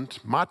important.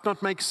 Might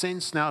not make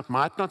sense now. It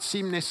might not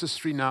seem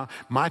necessary now.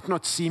 Might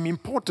not seem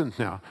important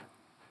now.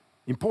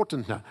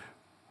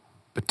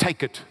 But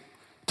take it.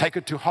 Take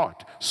it to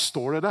heart.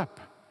 Store it up.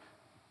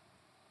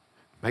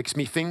 Makes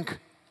me think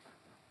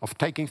of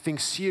taking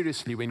things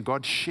seriously when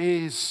God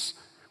shares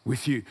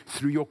with you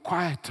through your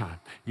quiet time.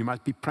 You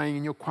might be praying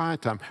in your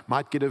quiet time,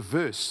 might get a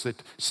verse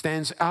that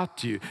stands out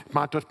to you. It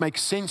might not make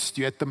sense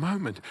to you at the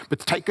moment, but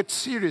take it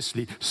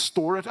seriously.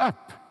 Store it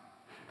up.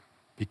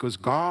 Because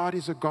God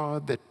is a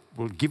God that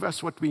will give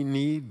us what we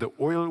need, the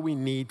oil we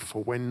need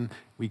for when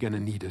we're going to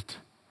need it.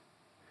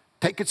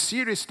 Take it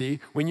seriously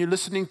when you're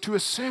listening to a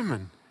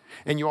sermon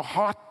and your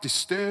heart is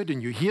stirred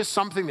and you hear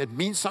something that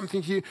means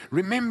something to you.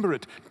 Remember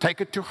it.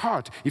 Take it to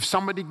heart. If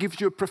somebody gives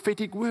you a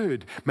prophetic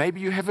word, maybe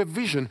you have a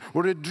vision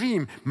or a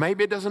dream,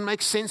 maybe it doesn't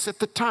make sense at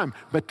the time,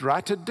 but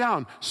write it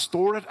down.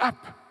 Store it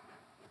up.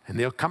 And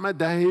there'll come a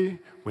day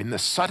when the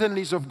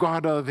suddenlies of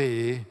God are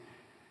there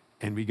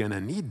and we're going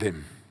to need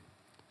them.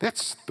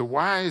 That's the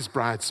wise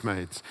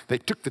bridesmaids. They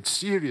took that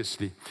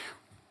seriously.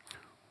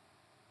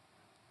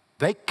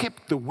 They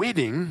kept the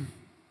wedding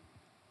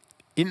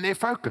in their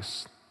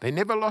focus. They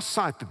never lost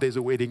sight that there's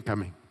a wedding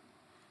coming.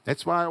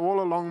 That's why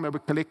all along they were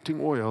collecting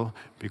oil,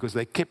 because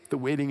they kept the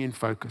wedding in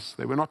focus.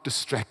 They were not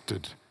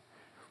distracted.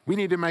 We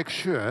need to make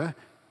sure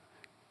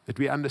that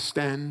we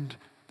understand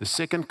the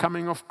second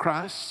coming of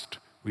Christ.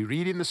 We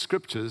read in the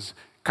scriptures,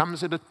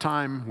 comes at a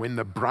time when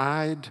the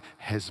bride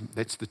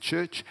that's the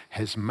church,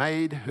 has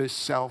made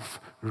herself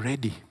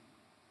ready.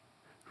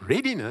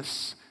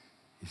 Readiness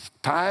is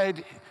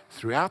tied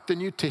throughout the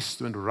New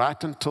Testament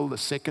right until the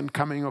second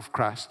coming of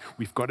Christ.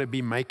 We've got to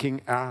be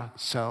making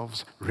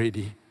ourselves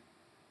ready.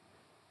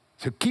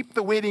 So keep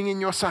the wedding in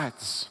your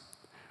sights.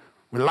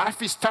 When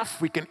life is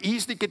tough, we can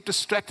easily get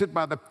distracted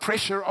by the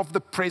pressure of the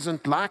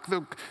present, like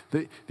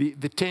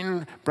the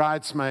 10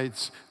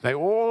 bridesmaids. They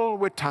all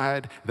were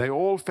tired. They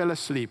all fell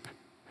asleep.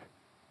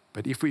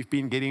 But if we've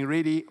been getting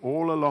ready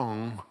all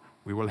along,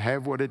 we will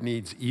have what it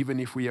needs, even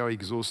if we are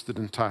exhausted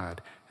and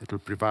tired. It will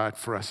provide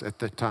for us at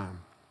that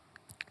time.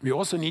 We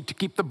also need to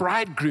keep the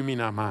bridegroom in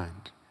our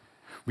mind.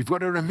 We've got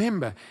to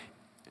remember,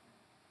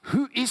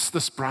 who is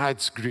this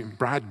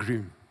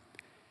bridegroom?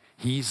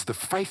 He's the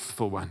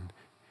faithful one.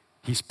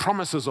 His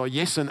promises are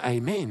yes and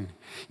amen.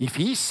 If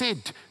he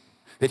said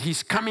that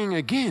he's coming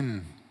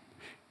again,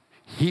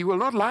 he will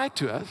not lie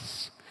to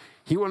us.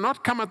 He will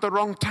not come at the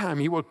wrong time.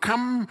 He will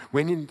come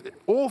when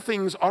all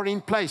things are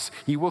in place.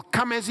 He will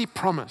come as he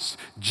promised.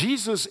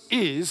 Jesus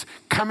is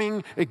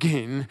coming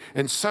again.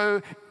 And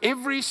so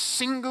every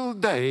single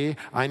day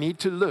I need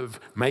to live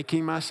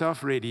making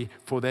myself ready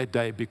for that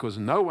day, because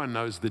no one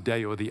knows the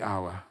day or the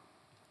hour.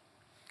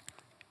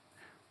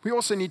 We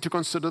also need to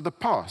consider the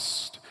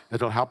past.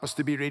 It'll help us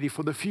to be ready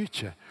for the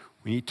future.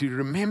 We need to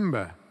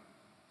remember.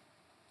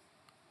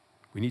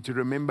 We need to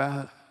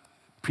remember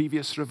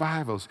previous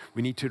revivals.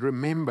 We need to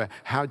remember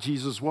how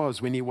Jesus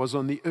was when he was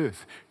on the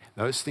earth.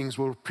 Those things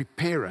will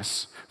prepare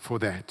us for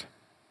that.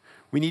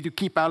 We need to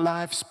keep our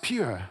lives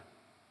pure.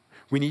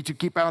 We need to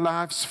keep our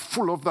lives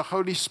full of the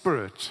Holy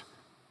Spirit.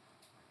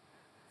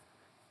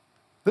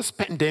 This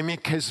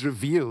pandemic has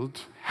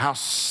revealed how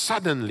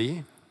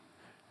suddenly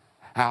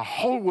our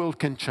whole world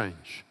can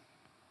change.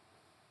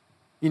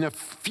 In a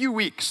few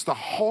weeks, the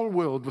whole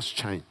world was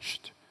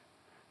changed.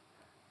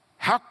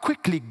 How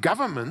quickly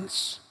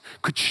governments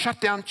could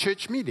shut down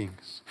church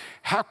meetings.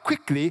 How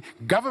quickly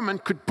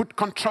government could put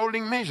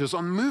controlling measures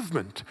on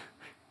movement.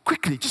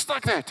 Quickly, just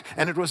like that.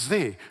 And it was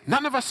there.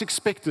 None of us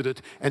expected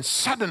it. And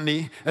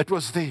suddenly, it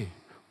was there.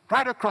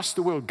 Right across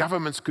the world,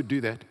 governments could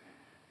do that.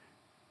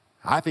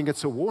 I think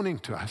it's a warning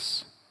to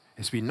us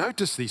as we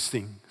notice these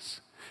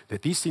things,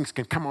 that these things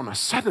can come on us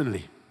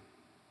suddenly.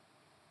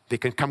 There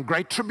can come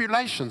great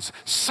tribulations.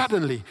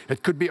 Suddenly,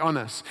 it could be on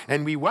us.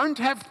 And we won't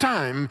have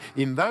time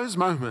in those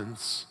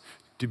moments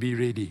to be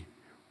ready.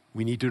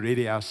 We need to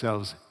ready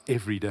ourselves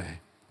every day.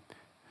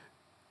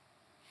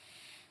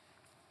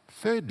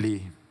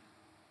 Thirdly,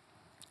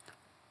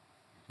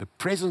 the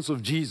presence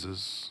of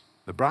Jesus,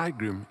 the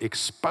bridegroom,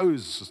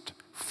 exposed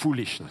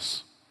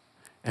foolishness.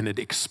 And it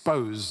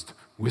exposed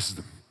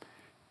wisdom.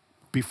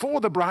 Before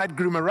the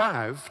bridegroom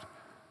arrived,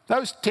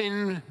 those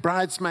 10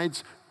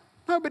 bridesmaids,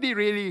 nobody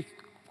really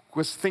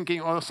was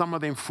thinking, oh, some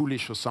of them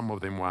foolish or some of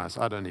them wise.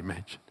 I don't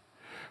imagine.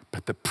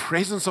 But the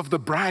presence of the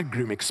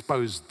bridegroom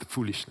exposed the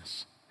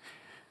foolishness.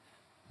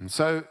 And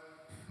so,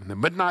 when the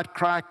midnight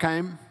cry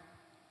came,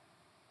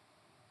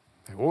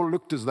 they all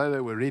looked as though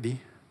they were ready.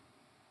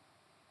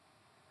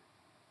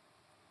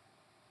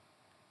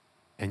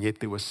 And yet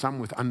there was some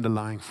with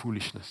underlying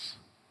foolishness.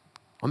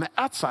 On the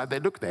outside,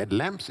 they had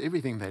lamps,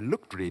 everything, they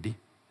looked ready.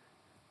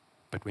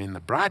 But when the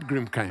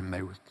bridegroom came,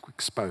 they were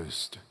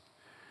exposed.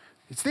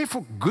 It's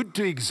therefore good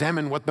to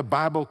examine what the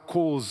Bible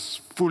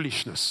calls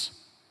foolishness.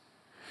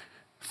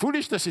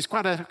 Foolishness is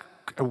quite a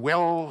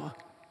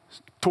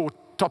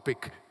well-taught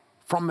topic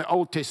from the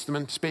Old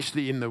Testament,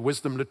 especially in the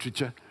wisdom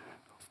literature,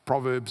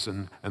 Proverbs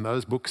and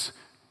those books,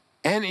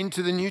 and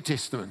into the New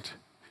Testament.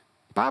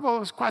 The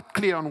Bible is quite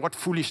clear on what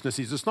foolishness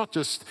is. It's not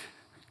just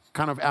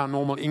kind of our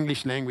normal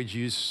English language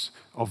use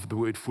of the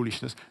word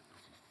foolishness.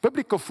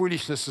 Biblical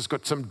foolishness has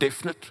got some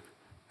definite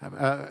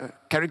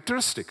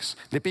characteristics.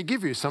 Let me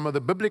give you some of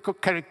the biblical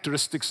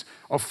characteristics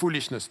of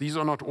foolishness. These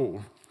are not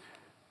all.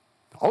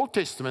 The Old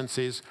Testament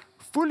says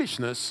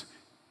foolishness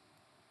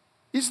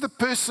is the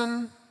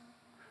person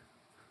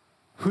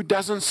who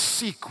doesn't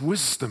seek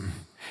wisdom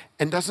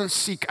and doesn't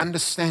seek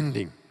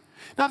understanding.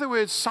 In other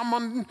words,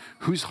 someone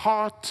whose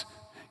heart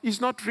is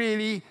not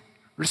really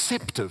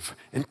receptive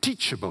and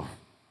teachable.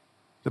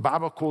 The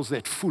Bible calls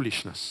that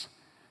foolishness.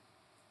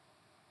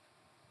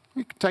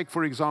 We could take,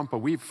 for example,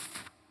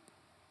 we've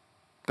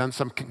done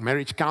some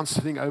marriage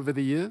counseling over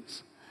the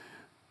years.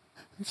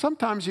 And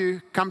sometimes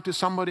you come to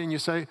somebody and you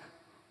say,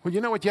 well,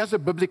 you know what, here's a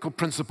biblical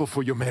principle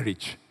for your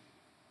marriage.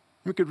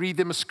 You could read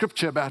them a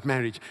scripture about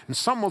marriage. And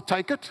some will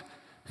take it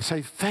and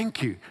say,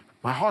 thank you.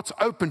 My heart's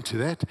open to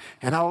that.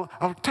 And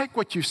I'll take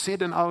what you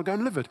said and I'll go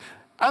and live it.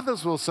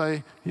 Others will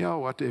say, yeah,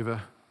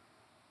 whatever.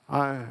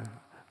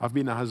 I've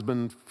been a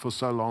husband for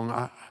so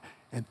long.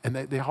 And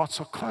their hearts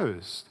are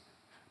closed.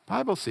 The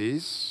Bible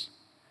says,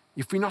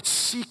 if we're not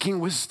seeking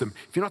wisdom,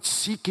 if you're not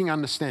seeking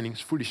understanding,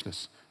 it's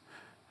foolishness.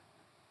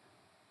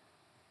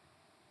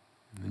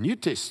 In the New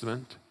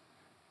Testament,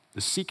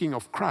 the seeking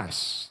of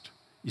Christ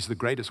is the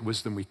greatest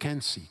wisdom we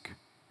can seek.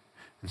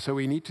 And so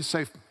we need to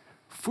say,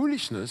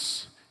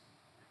 foolishness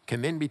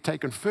can then be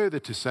taken further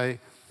to say,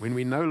 when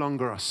we no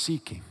longer are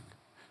seeking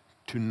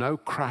to know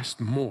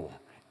Christ more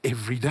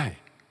every day,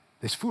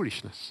 there's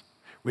foolishness.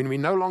 When we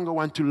no longer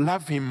want to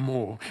love him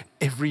more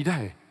every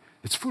day,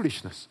 it's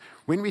foolishness.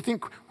 When we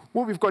think,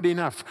 well, we've got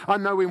enough. I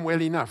know him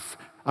well enough.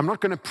 I'm not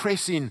going to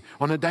press in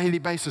on a daily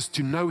basis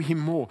to know him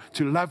more,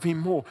 to love him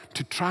more,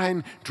 to try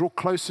and draw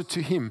closer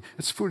to him.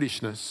 It's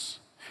foolishness.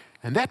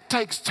 And that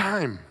takes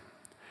time.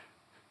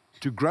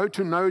 To grow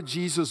to know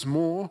Jesus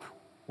more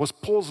was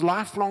Paul's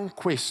lifelong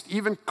quest.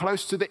 Even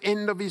close to the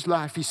end of his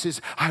life, he says,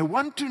 I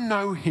want to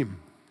know him.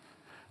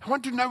 I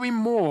want to know him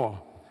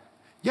more.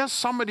 Here's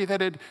somebody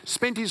that had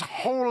spent his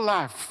whole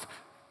life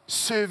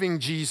serving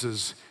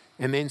Jesus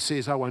and then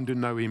says, I want to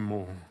know him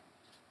more.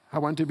 I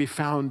want to be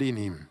found in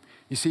him.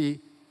 You see,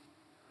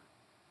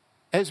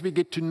 as we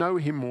get to know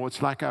him more,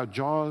 it's like our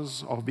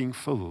jars are being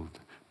filled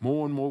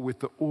more and more with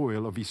the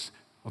oil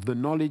of the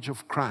knowledge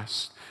of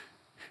Christ.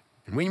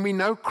 And when we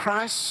know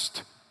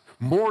Christ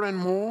more and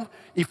more,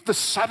 if the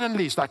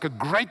suddenlies, like a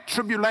great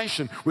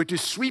tribulation, were to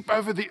sweep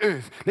over the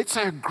earth, let's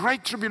say a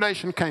great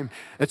tribulation came,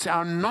 it's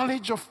our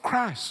knowledge of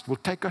Christ will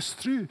take us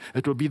through.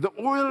 It will be the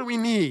oil we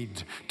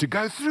need to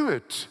go through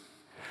it.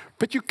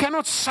 But you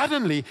cannot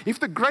suddenly, if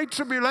the great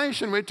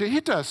tribulation were to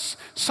hit us,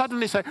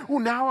 suddenly say, oh,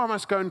 now I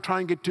must go and try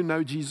and get to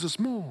know Jesus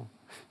more.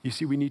 You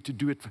see, we need to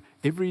do it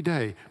every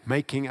day,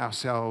 making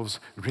ourselves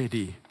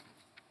ready.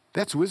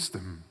 That's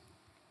wisdom.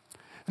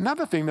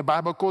 Another thing the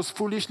Bible calls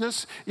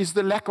foolishness is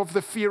the lack of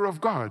the fear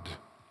of God.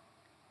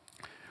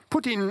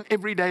 Put in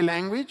everyday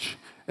language,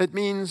 it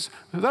means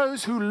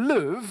those who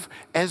live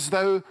as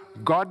though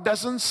God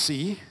doesn't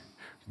see,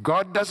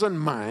 God doesn't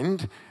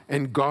mind,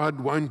 and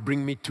God won't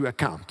bring me to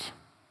account.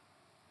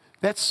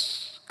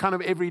 That's kind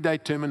of everyday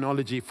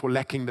terminology for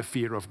lacking the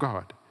fear of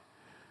God.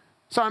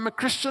 So I'm a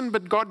Christian,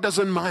 but God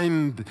doesn't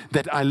mind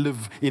that I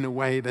live in a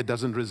way that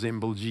doesn't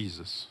resemble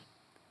Jesus.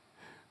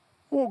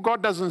 Or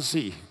God doesn't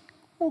see.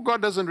 Or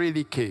God doesn't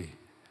really care.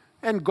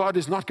 And God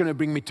is not going to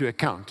bring me to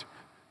account.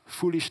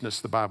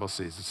 Foolishness, the Bible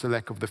says. It's a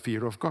lack of the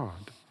fear of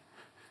God.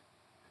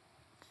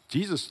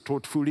 Jesus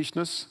taught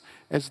foolishness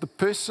as the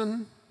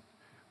person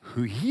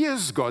who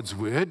hears God's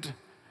word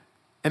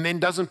and then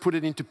doesn't put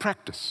it into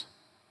practice.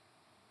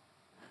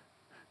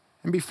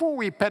 And before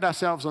we pat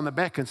ourselves on the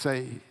back and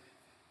say,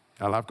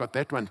 well, I've got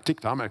that one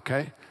ticked, I'm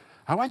okay,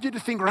 I want you to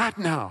think right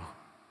now,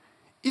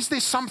 is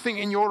there something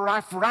in your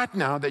life right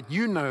now that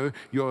you know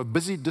you're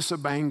busy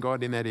disobeying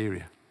God in that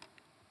area?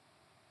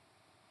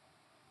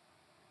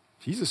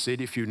 Jesus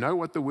said, if you know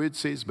what the word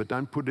says but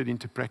don't put it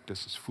into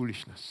practice, it's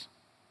foolishness.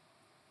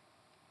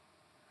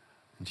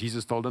 And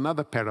Jesus told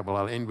another parable.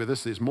 I'll end with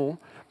this, there's more.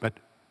 But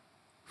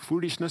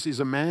foolishness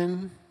is a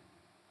man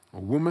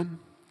or woman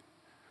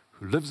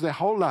who lives their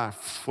whole life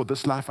for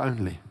this life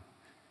only.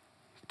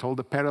 He told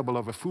the parable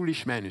of a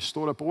foolish man who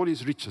stored up all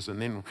his riches,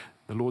 and then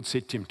the Lord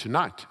said to him,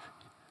 tonight,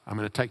 I'm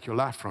going to take your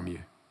life from you.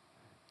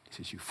 He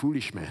says, you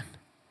foolish man.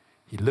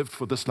 He lived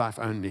for this life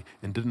only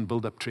and didn't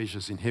build up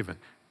treasures in heaven.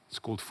 It's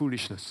called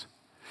foolishness.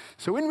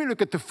 So when we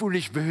look at the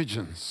foolish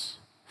virgins,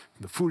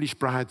 the foolish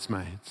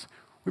bridesmaids,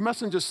 we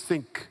mustn't just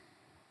think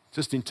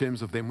just in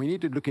terms of them. We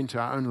need to look into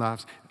our own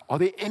lives. Are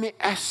there any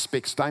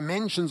aspects,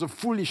 dimensions of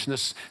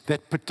foolishness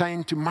that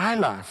pertain to my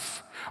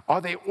life?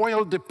 Are there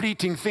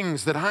oil-depleting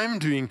things that I'm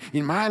doing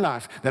in my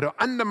life that are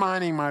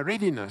undermining my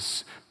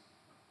readiness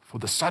for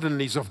the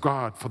suddenlies of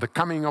God, for the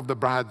coming of the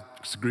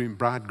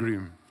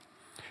bridegroom?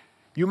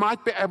 You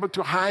might be able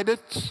to hide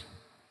it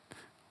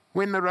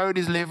when the road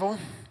is level,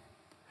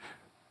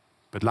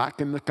 but like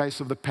in the case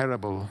of the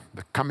parable,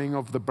 the coming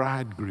of the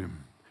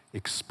bridegroom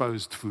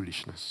exposed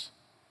foolishness.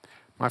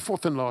 My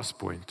fourth and last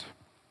point.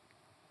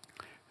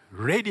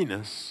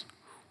 Readiness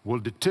will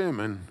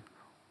determine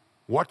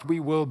what we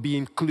will be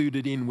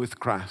included in with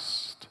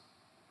Christ.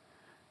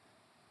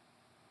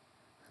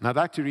 And I'd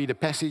like to read a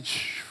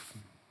passage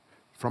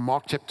from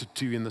Mark chapter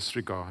 2 in this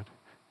regard.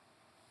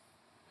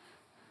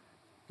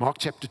 Mark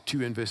chapter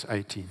 2 and verse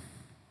 18.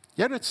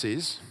 Here it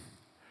says,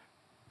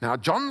 now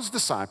John's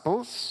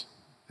disciples,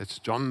 that's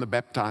John the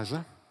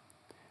Baptizer,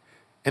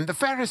 and the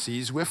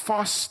Pharisees were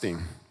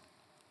fasting.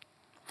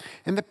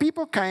 And the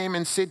people came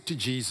and said to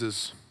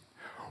Jesus,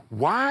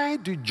 why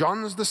do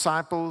John's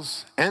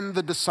disciples and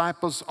the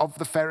disciples of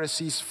the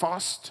Pharisees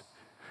fast,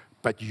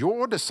 but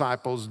your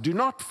disciples do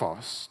not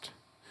fast?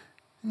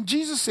 And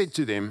Jesus said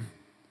to them,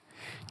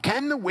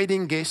 can the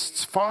wedding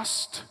guests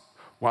fast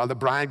while the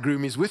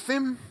bridegroom is with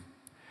them?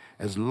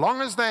 As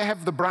long as they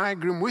have the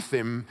bridegroom with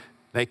them,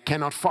 they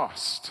cannot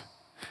fast.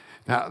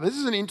 Now, this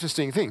is an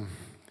interesting thing.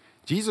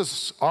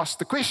 Jesus asked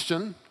the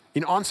question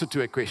in answer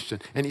to a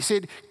question. And he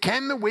said,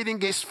 can the wedding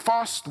guests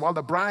fast while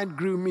the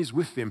bridegroom is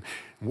with them?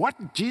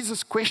 What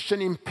Jesus' question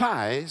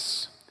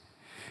implies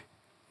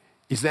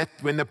is that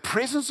when the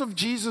presence of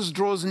Jesus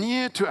draws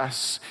near to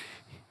us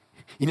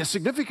in a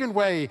significant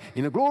way,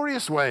 in a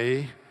glorious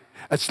way,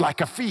 it's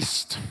like a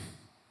feast.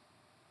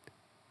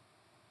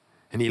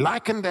 And he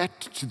likened that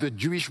to the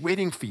Jewish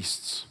wedding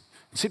feasts.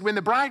 He said, when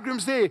the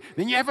bridegroom's there,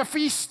 then you have a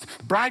feast.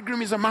 The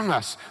bridegroom is among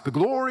us. The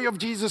glory of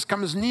Jesus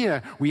comes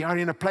near. We are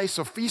in a place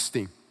of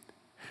feasting.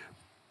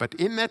 But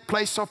in that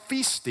place of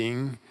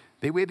feasting,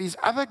 there were these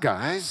other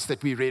guys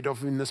that we read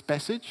of in this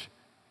passage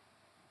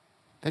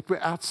that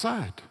were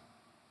outside.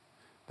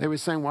 They were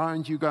saying, why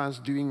aren't you guys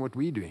doing what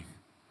we're doing?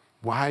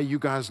 Why are you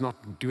guys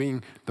not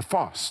doing the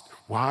fast?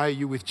 Why are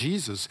you with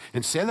Jesus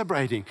and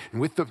celebrating?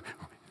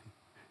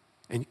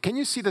 And can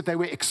you see that they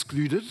were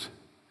excluded?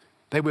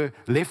 They were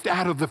left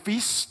out of the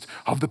feast,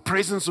 of the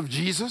presence of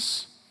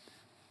Jesus.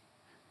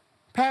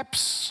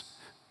 Perhaps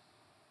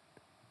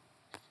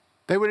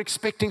they were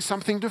expecting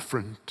something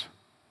different.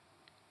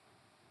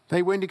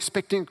 They weren't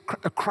expecting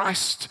a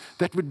Christ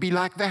that would be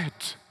like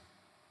that.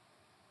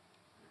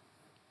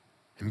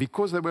 And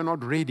because they were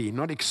not ready,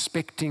 not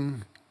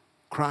expecting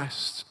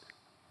Christ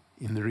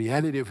in the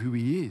reality of who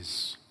he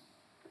is,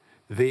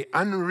 their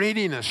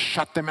unreadiness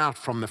shut them out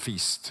from the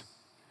feast.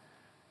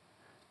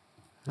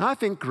 And I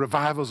think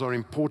revivals are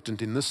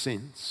important in this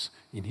sense,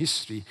 in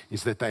history,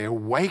 is that they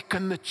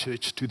awaken the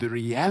church to the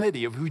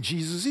reality of who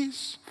Jesus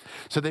is.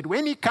 So that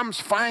when he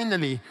comes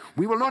finally,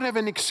 we will not have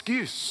an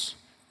excuse,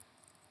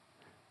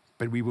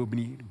 but we will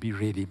be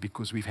ready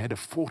because we've had a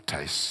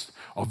foretaste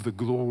of the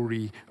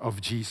glory of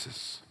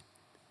Jesus.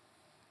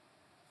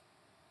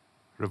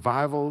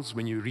 Revivals,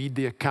 when you read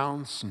the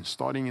accounts, and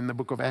starting in the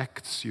book of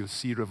Acts, you'll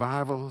see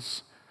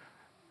revivals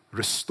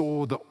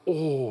restore the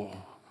awe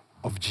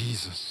of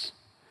Jesus.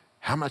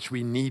 How much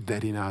we need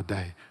that in our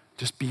day.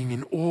 Just being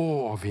in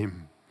awe of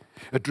him.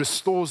 It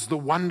restores the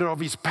wonder of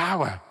his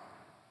power.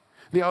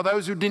 There are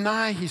those who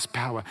deny his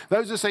power.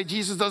 Those who say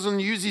Jesus doesn't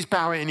use his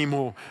power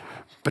anymore.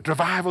 But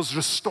revivals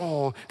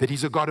restore that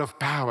he's a God of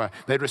power.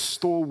 They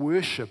restore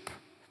worship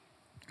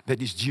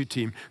that is due to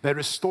him. They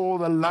restore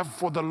the love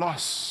for the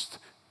lost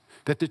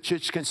that the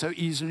church can so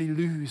easily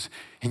lose.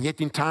 And yet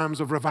in times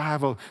of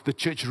revival, the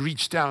church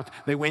reached out.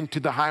 They went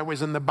to the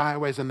highways and the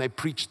byways and they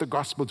preached the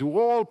gospel to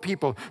all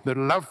people. The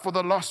love for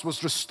the lost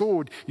was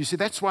restored. You see,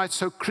 that's why it's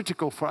so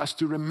critical for us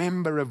to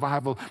remember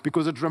revival,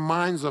 because it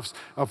reminds us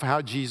of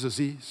how Jesus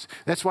is.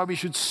 That's why we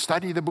should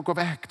study the book of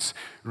Acts,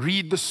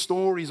 read the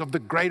stories of the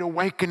great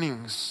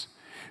awakenings,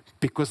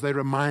 because they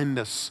remind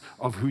us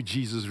of who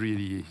Jesus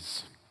really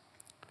is.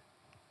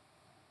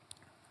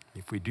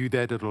 If we do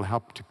that, it'll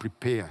help to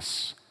prepare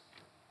us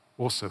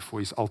also for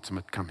his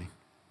ultimate coming.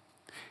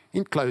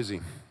 In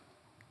closing,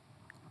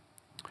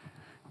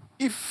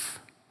 if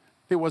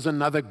there was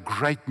another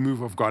great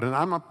move of God, and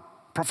I'm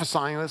not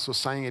prophesying this or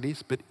saying it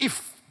is, but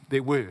if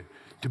there were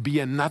to be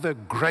another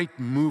great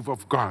move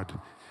of God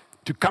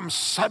to come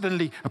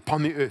suddenly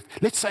upon the earth,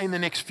 let's say in the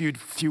next few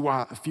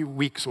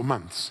weeks or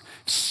months,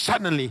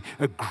 suddenly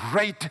a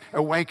great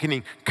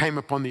awakening came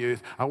upon the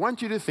earth, I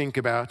want you to think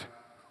about,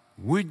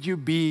 would you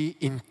be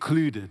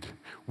included?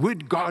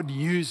 Would God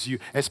use you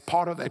as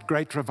part of that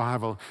great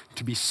revival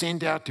to be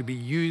sent out, to be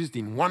used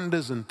in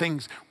wonders and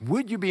things?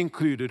 Would you be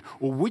included,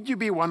 or would you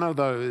be one of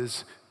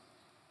those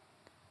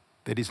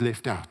that is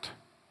left out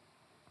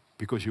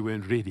because you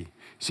weren't ready?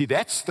 See,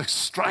 that's the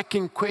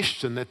striking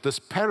question that this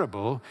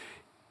parable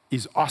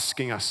is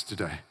asking us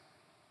today.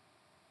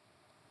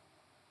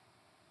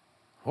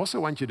 I also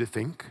want you to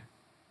think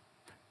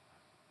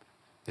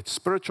that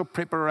spiritual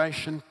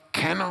preparation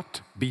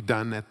cannot be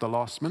done at the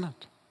last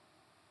minute.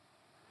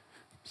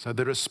 So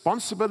the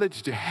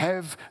responsibility to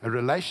have a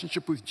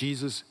relationship with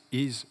Jesus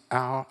is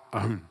our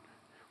own.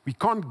 We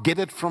can't get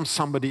it from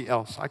somebody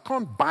else. I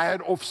can't buy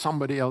it off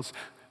somebody else.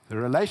 The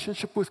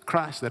relationship with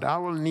Christ that I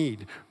will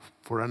need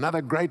for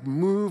another great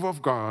move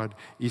of God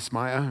is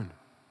my own.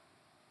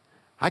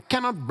 I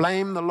cannot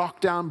blame the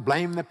lockdown,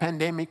 blame the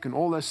pandemic and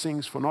all those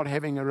things for not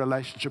having a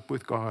relationship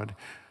with God.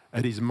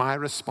 It is my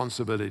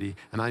responsibility,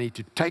 and I need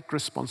to take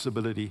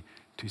responsibility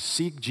to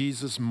seek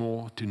Jesus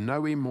more, to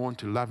know him more, and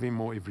to love him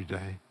more every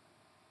day.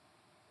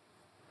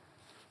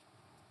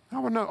 I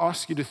want to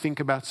ask you to think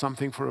about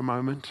something for a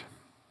moment.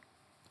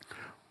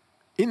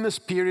 In this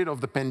period of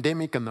the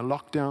pandemic and the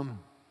lockdown,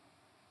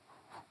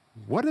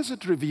 what does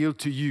it reveal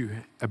to you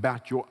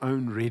about your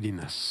own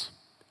readiness?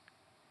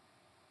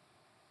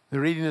 The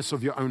readiness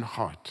of your own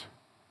heart.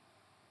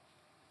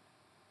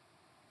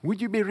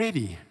 Would you be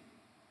ready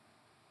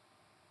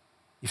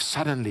if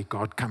suddenly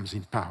God comes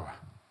in power?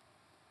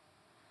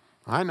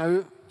 I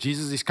know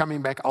Jesus is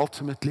coming back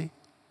ultimately.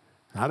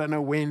 I don't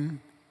know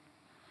when.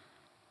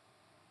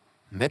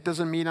 And that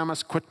doesn't mean I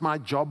must quit my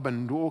job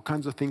and do all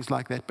kinds of things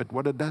like that. But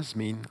what it does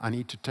mean, I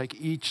need to take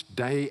each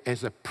day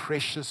as a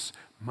precious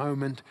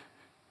moment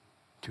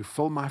to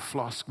fill my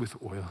flask with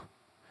oil,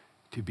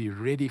 to be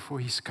ready for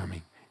his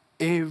coming.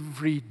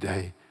 Every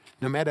day,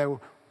 no matter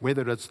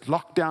whether it's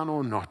lockdown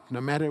or not,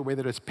 no matter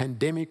whether it's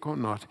pandemic or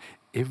not,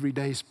 every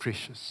day is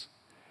precious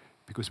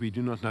because we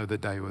do not know the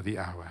day or the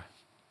hour.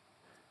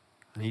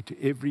 I need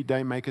to every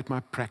day make it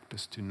my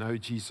practice to know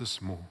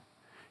Jesus more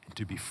and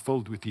to be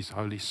filled with his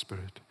Holy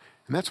Spirit.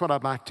 And that's what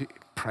I'd like to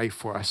pray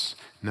for us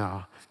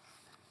now.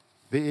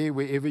 There,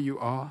 wherever you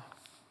are,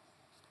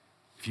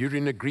 if you're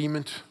in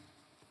agreement,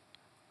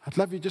 I'd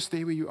love you just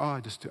there where you are,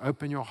 just to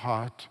open your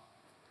heart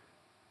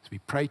as we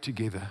pray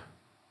together.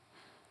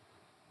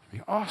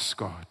 We ask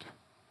God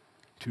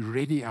to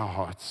ready our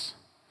hearts,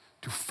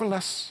 to fill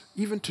us,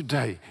 even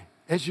today,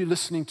 as you're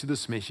listening to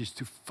this message,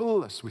 to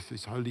fill us with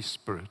his Holy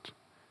Spirit,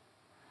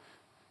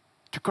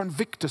 to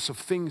convict us of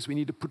things we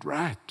need to put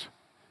right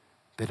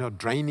that are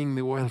draining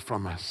the oil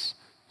from us,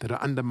 that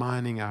are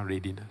undermining our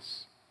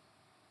readiness.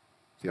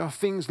 There are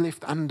things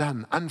left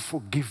undone,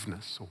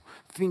 unforgiveness, or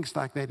things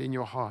like that in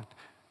your heart.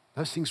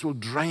 Those things will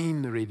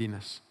drain the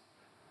readiness.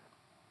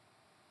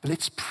 But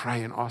let's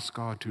pray and ask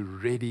God to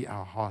ready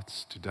our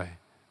hearts today.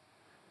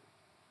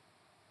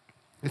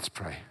 Let's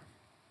pray.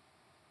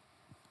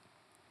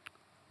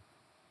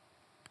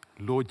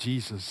 Lord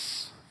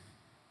Jesus,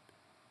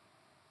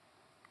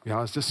 I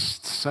was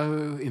just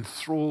so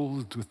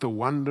enthralled with the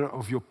wonder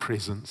of your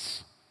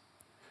presence.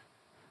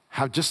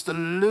 How just a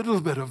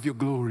little bit of your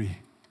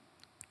glory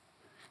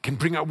can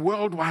bring a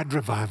worldwide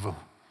revival.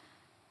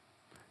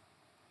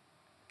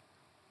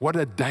 What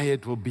a day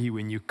it will be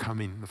when you come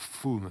in the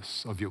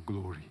fullness of your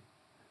glory.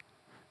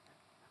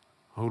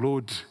 Oh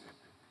Lord,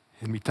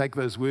 and we take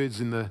those words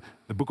in the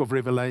book of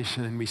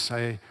Revelation and we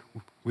say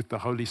with the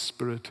Holy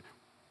Spirit,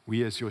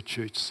 we as your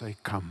church say,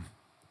 come.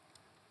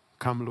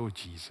 Come, Lord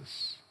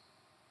Jesus.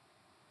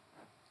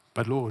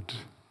 But Lord,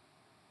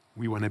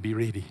 we want to be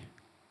ready.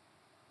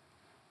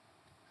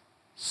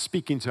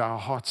 Speak into our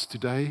hearts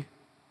today.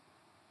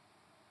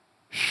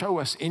 Show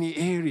us any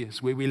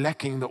areas where we're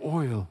lacking the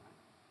oil.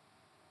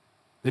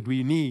 that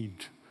we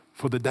need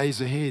for the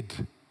days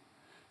ahead.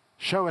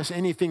 Show us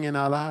anything in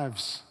our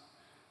lives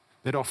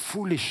that are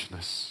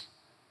foolishness.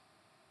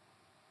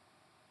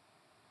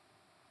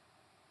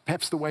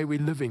 Perhaps the way we're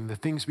living, the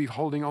things we're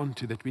holding on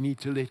to that we need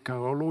to let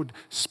go. Oh Lord,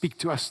 speak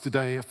to us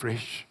today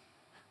afresh.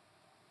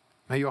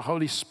 May your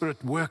Holy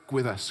Spirit work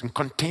with us and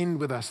contend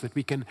with us that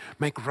we can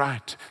make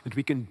right, that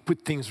we can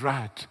put things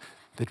right,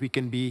 that we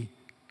can be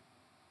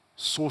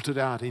sorted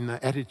out in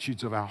the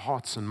attitudes of our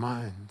hearts and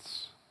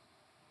minds.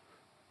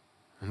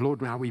 And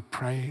Lord, now we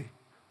pray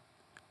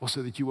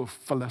also that you will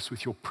fill us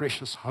with your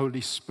precious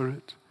Holy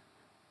Spirit,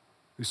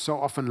 who's so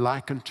often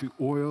likened to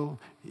oil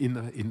in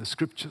the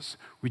scriptures.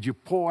 Would you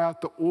pour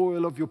out the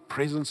oil of your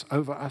presence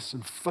over us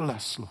and fill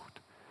us, Lord.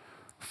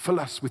 Fill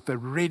us with the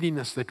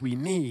readiness that we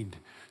need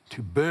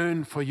to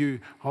burn for you,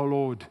 oh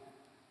Lord,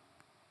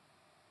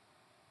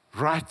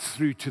 right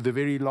through to the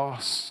very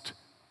last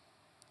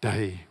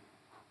day.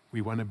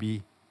 We want to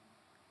be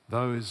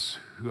those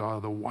who are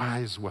the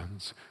wise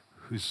ones,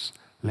 whose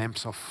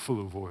lamps are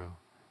full of oil.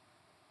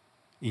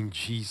 In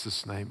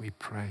Jesus' name we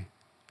pray.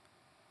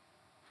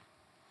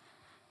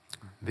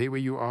 There where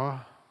you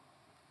are,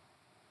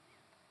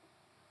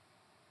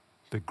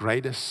 the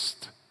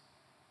greatest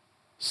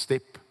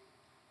step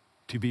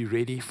to be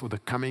ready for the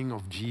coming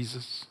of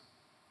Jesus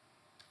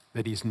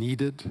that is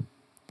needed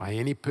by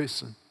any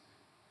person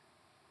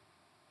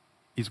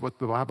is what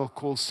the Bible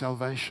calls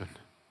salvation.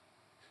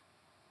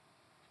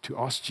 To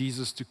ask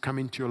Jesus to come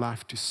into your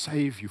life to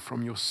save you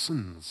from your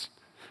sins.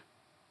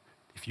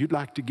 If you'd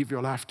like to give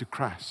your life to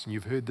Christ and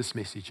you've heard this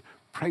message,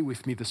 pray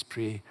with me this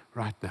prayer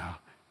right now.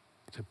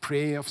 It's a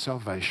prayer of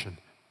salvation.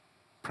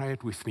 Pray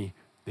it with me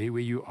there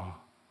where you are,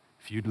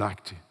 if you'd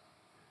like to.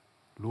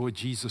 Lord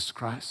Jesus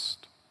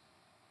Christ,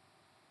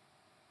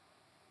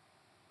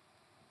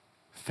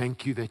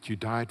 thank you that you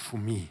died for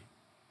me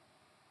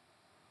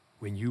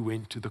when you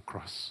went to the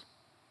cross.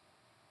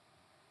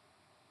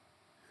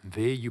 And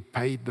there you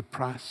paid the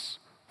price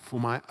for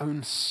my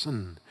own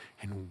sin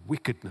and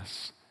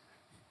wickedness,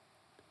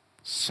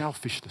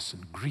 selfishness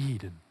and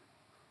greed and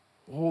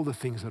all the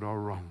things that are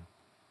wrong.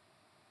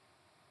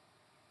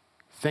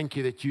 Thank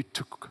you that you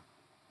took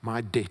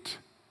my debt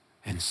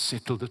and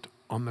settled it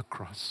on the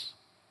cross.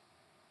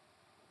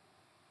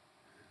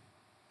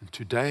 And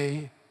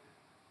today,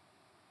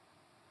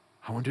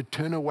 I want to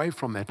turn away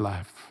from that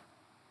life.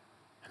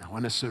 And I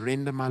want to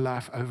surrender my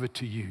life over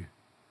to you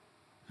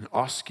and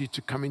ask you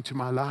to come into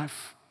my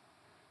life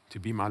to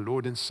be my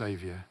Lord and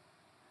Savior.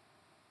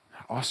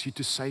 I ask you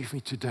to save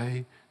me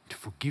today, to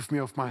forgive me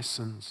of my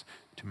sins,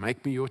 to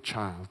make me your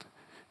child.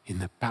 In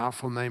the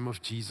powerful name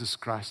of Jesus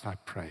Christ, I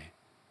pray.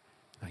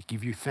 And I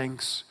give you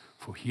thanks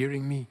for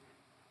hearing me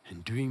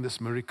and doing this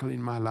miracle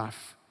in my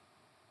life.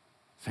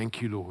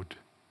 Thank you, Lord.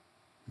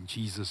 In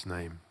Jesus'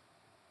 name,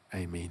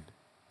 amen.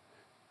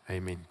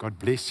 Amen. God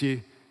bless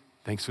you.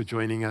 Thanks for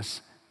joining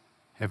us.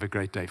 Have a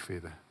great day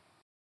further.